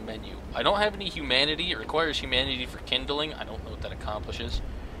 there's also a menu. I don't have any humanity. It requires humanity for kindling. I don't know what that accomplishes.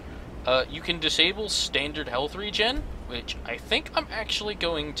 You can disable standard health regen, which I think I'm actually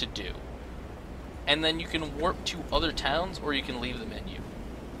going to do. And then you can warp to other towns, or you can leave the menu.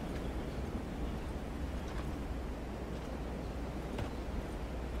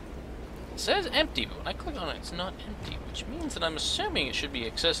 It says empty, but when I click on it, it's not empty, which means that I'm assuming it should be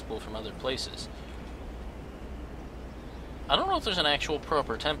accessible from other places. I don't know if there's an actual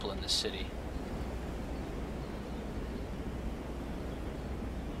proper temple in this city.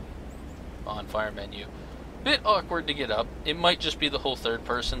 Bonfire menu. Bit awkward to get up. It might just be the whole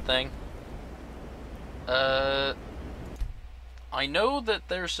third-person thing. I know that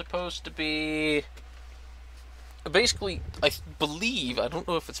there's supposed to be... Basically, I believe, I don't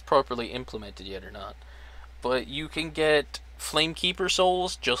know if it's properly implemented yet or not, but you can get Flamekeeper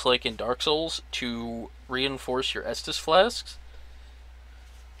souls, just like in Dark Souls, to reinforce your Estus flasks.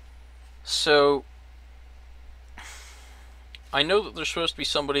 So, I know that there's supposed to be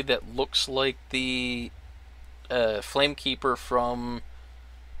somebody that looks like the Flamekeeper from...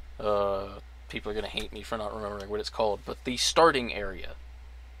 people are going to hate me for not remembering what it's called, but the starting area.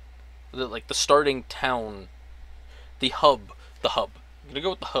 Like the starting town... The hub. I'm going to go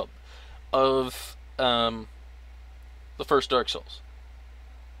with the hub of the first Dark Souls.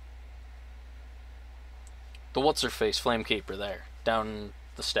 The what's-her-face Flamekeeper there, down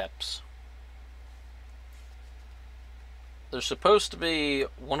the steps. There's supposed to be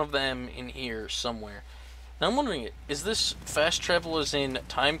one of them in here somewhere. Now I'm wondering, is this fast travel as in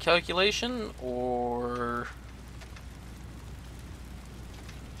time calculation, or...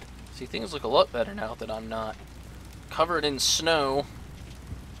 See, things look a lot better now that I'm not covered in snow.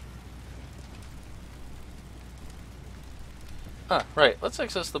 Ah, right. Let's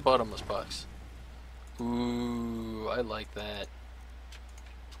access the bottomless box. Ooh, I like that.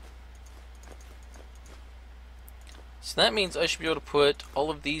 So that means I should be able to put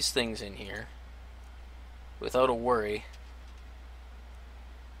all of these things in here without a worry.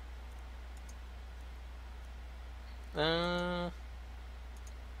 I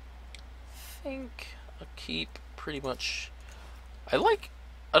think I'll keep pretty much... I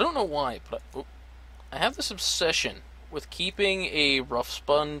don't know why, but I have this obsession with keeping a rough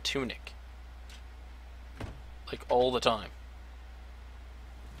spun tunic. Like, all the time.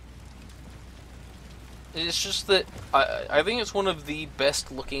 It's just that I think it's one of the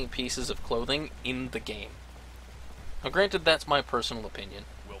best looking pieces of clothing in the game. Now granted, that's my personal opinion.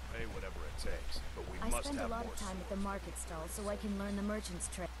 We'll pay whatever it takes, but we I must spend a have lot more of time at the market stall so I can learn the merchant's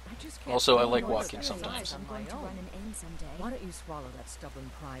trade. I just can't Also, I follow like your walking experience sometimes. I'm on going my to own. run an inn someday. Why don't you swallow that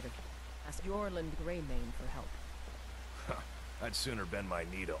stubborn pride of ask Yorland Greymane for help? I'd sooner bend my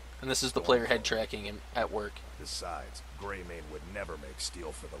needle. And this is the player head tracking him at work. Besides, Greymane would never make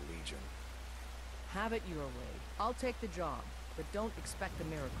steel for the Legion. Have it your way. I'll take the job, but don't expect a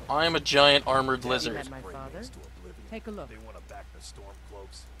miracle. I am a giant armored You lizard. had my father. Greymane's to oblivion. Take a look. They want to back the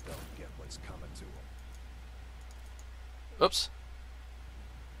Stormcloaks, they'll get what's coming to them. Oops.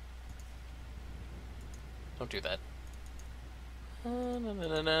 Don't do that.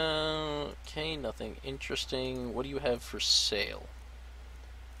 No. Okay, nothing interesting. What do you have for sale?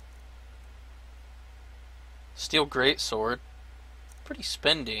 Steel greatsword. Pretty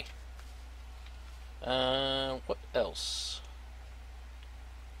spendy. What else?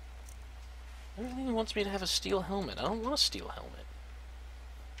 Everything wants me to have a steel helmet. I don't want a steel helmet.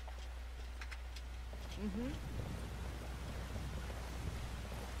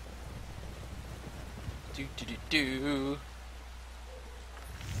 Do.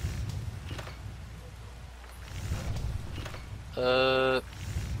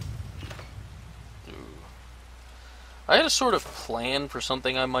 I had a sort of plan for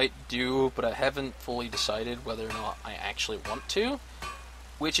something I might do, but I haven't fully decided whether or not I actually want to.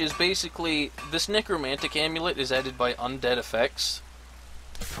 Which is basically, this necromantic amulet is added by undead effects,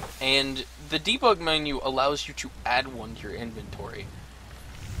 and the debug menu allows you to add one to your inventory.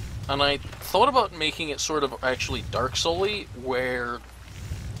 And I thought about making it sort of actually Dark Soul-y, where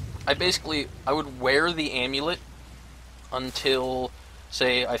I would wear the amulet until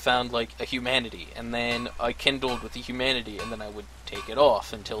Say I found like a humanity, and then I kindled with the humanity, and then I would take it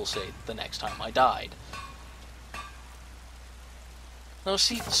off until, say, the next time I died. Now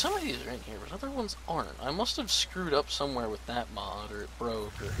see, some of these are in here, but other ones aren't. I must have screwed up somewhere with that mod, or it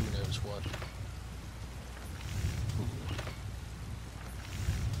broke, or who knows what.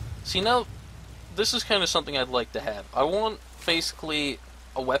 See, now, this is kind of something I'd like to have. I want, basically,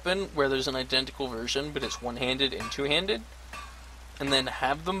 a weapon where there's an identical version, but it's one-handed and two-handed, and then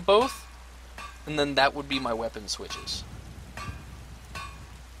have them both, and then that would be my weapon switches.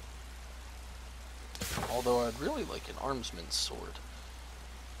 Although I'd really like an armsman's sword.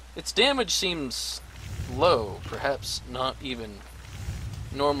 Its damage seems low, perhaps not even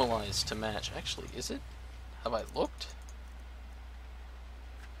normalized to match. Actually, is it? Have I looked?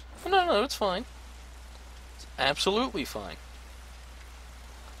 Oh, no, it's fine. It's absolutely fine.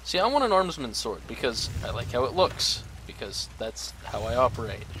 See, I want an armsman's sword because I like how it looks. Because that's how I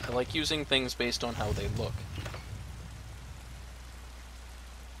operate. I like using things based on how they look.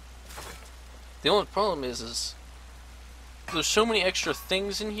 The only problem is there's so many extra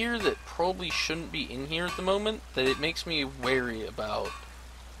things in here that probably shouldn't be in here at the moment that it makes me wary about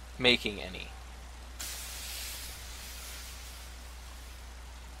making any.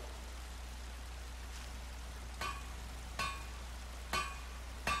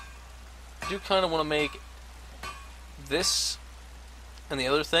 I do kind of want to make this and the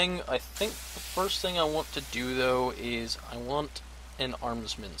other thing. I think the first thing I want to do, though, is I want an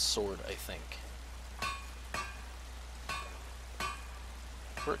armsman's sword, I think.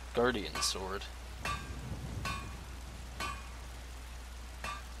 Or a guardian sword.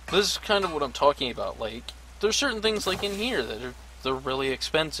 This is kind of what I'm talking about. Like, there's certain things like in here that they're really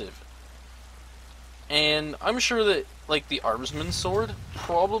expensive. And I'm sure that, like, the armsman's sword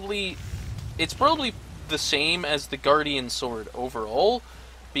it's probably the same as the guardian sword overall,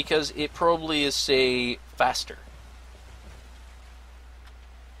 because it probably is, say, faster.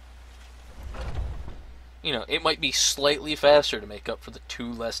 You know, it might be slightly faster to make up for the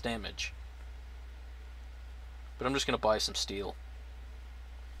 2 less damage. But I'm just gonna buy some steel.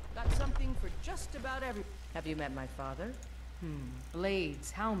 Got something for just about every. Have you met my father?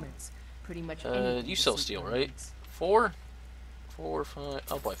 Blades, helmets, pretty much anything. You to sell suit steel, your right? needs. 4? 4, 5.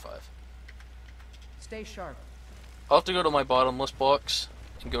 I'll buy 5. Stay sharp. I'll have to go to my bottomless box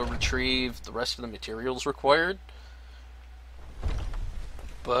and go retrieve the rest of the materials required.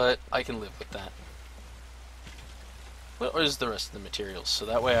 But I can live with that. What is the rest of the materials? So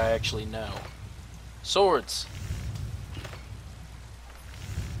that way I actually know. Swords.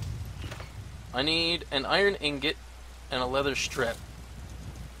 I need an iron ingot and a leather strip.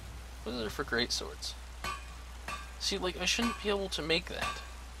 What is there for great swords? See, like, I shouldn't be able to make that.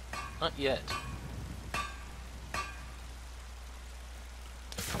 Not yet.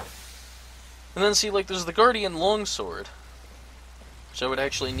 And then see, like, there's the Guardian Longsword, which I would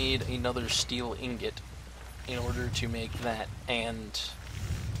actually need another steel ingot in order to make that, and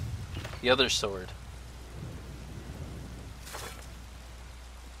the other sword.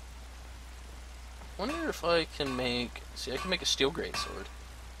 I wonder if I can make... See, I can make a steel greatsword.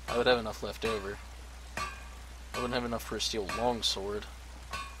 I would have enough left over. I wouldn't have enough for a steel longsword.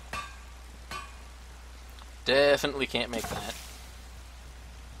 Definitely can't make that.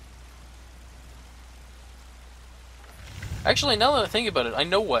 Actually, now that I think about it, I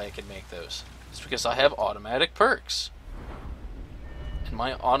know why I can make those. It's because I have automatic perks. And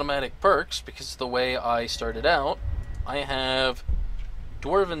my automatic perks, because of the way I started out, I have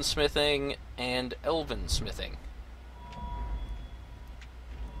Dwarven Smithing and Elven Smithing.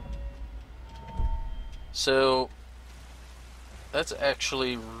 So, that's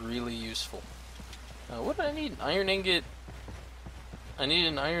actually really useful. What do I need? An iron ingot. I need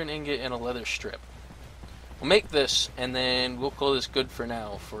an iron ingot and a leather strip. We'll make this, and then we'll call this good for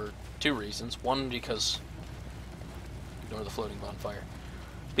now for 2 reasons. One, because... ignore the floating bonfire.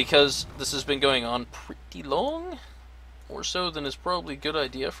 Because this has been going on pretty long. More so than is probably a good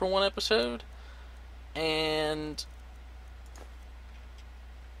idea for 1 episode. And...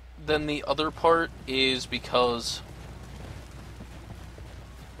 then the other part is because...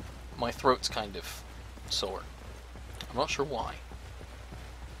 my throat's kind of sore. I'm not sure why.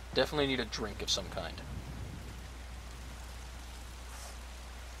 Definitely need a drink of some kind.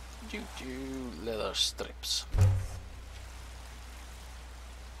 Leather strips.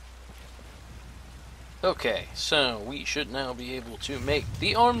 Okay, so we should now be able to make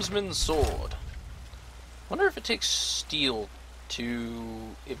the Armsman's Sword. Wonder if it takes steel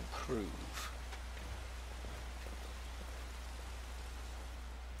to improve.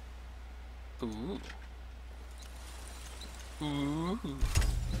 Ooh. Ooh.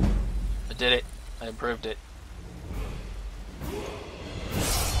 I did it. I improved it.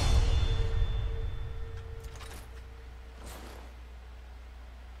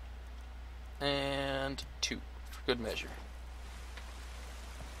 And 2, for good measure.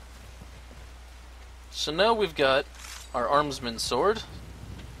 So now we've got our armsman's sword.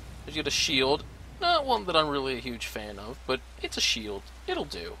 We've got a shield. Not one that I'm really a huge fan of, but it's a shield. It'll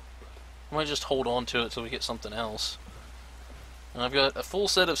do. I might just hold on to it till we get something else. And I've got a full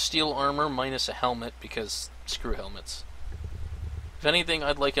set of steel armor minus a helmet, because screw helmets. If anything,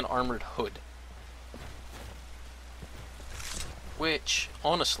 I'd like an armored hood. Which,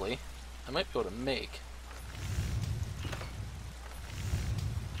 honestly, I might be able to make.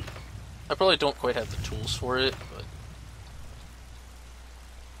 I probably don't quite have the tools for it, but...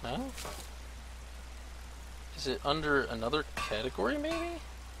 No? Is it under another category, maybe?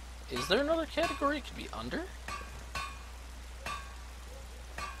 Is there another category it could be under?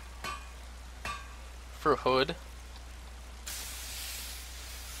 For a hood.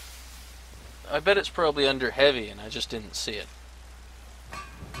 I bet it's probably under heavy and I just didn't see it.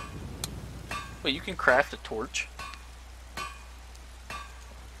 Wait, you can craft a torch?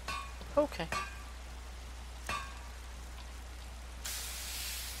 Okay.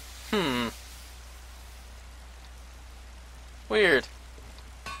 Weird.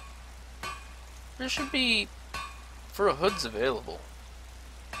 There should be for a hoods available.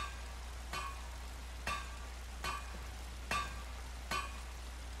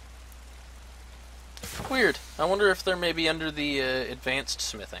 Weird. I wonder if they're maybe under the advanced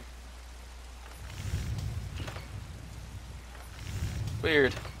smithing.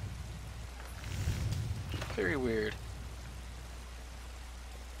 Weird. Very weird.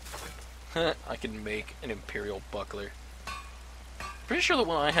 I can make an Imperial buckler. Pretty sure the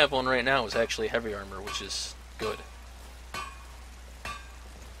one I have on right now is actually heavy armor, which is good.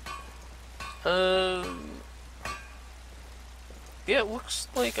 Yeah, it looks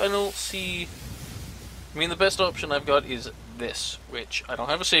like I don't see... I mean, the best option I've got is this, which I don't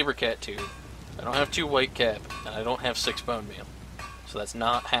have a saber cat tooth, I don't have 2 white cap, and I don't have 6 bone meal. So that's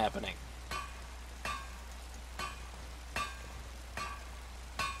not happening.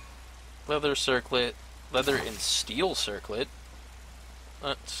 Leather circlet, leather and steel circlet.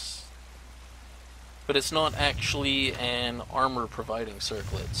 But it's not actually an armor providing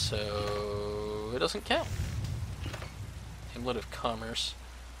circlet, so it doesn't count. Amulet of Commerce.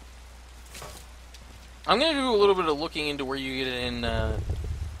 I'm going to do a little bit of looking into where you get in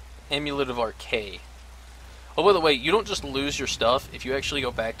Amulet of Archay. Oh, by the way, you don't just lose your stuff. If you actually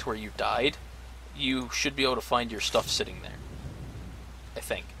go back to where you died, you should be able to find your stuff sitting there. I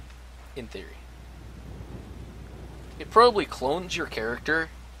think. In theory. It probably clones your character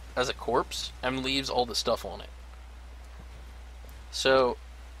as a corpse and leaves all the stuff on it. So,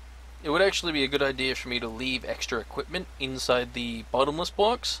 it would actually be a good idea for me to leave extra equipment inside the bottomless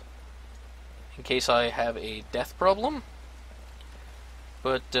box in case I have a death problem.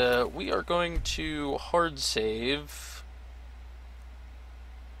 But we are going to hard save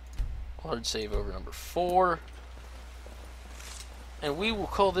over number 4, and we will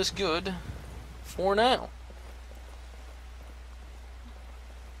call this good for now.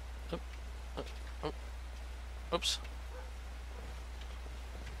 Oops.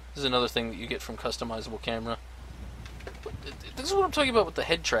 This is another thing that you get from customizable camera. This is what I'm talking about with the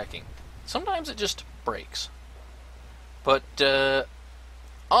head tracking. Sometimes it just breaks. But I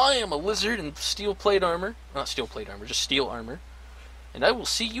am a lizard in steel plate armor. Not steel plate armor, just steel armor. And I will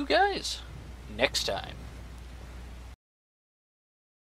see you guys next time.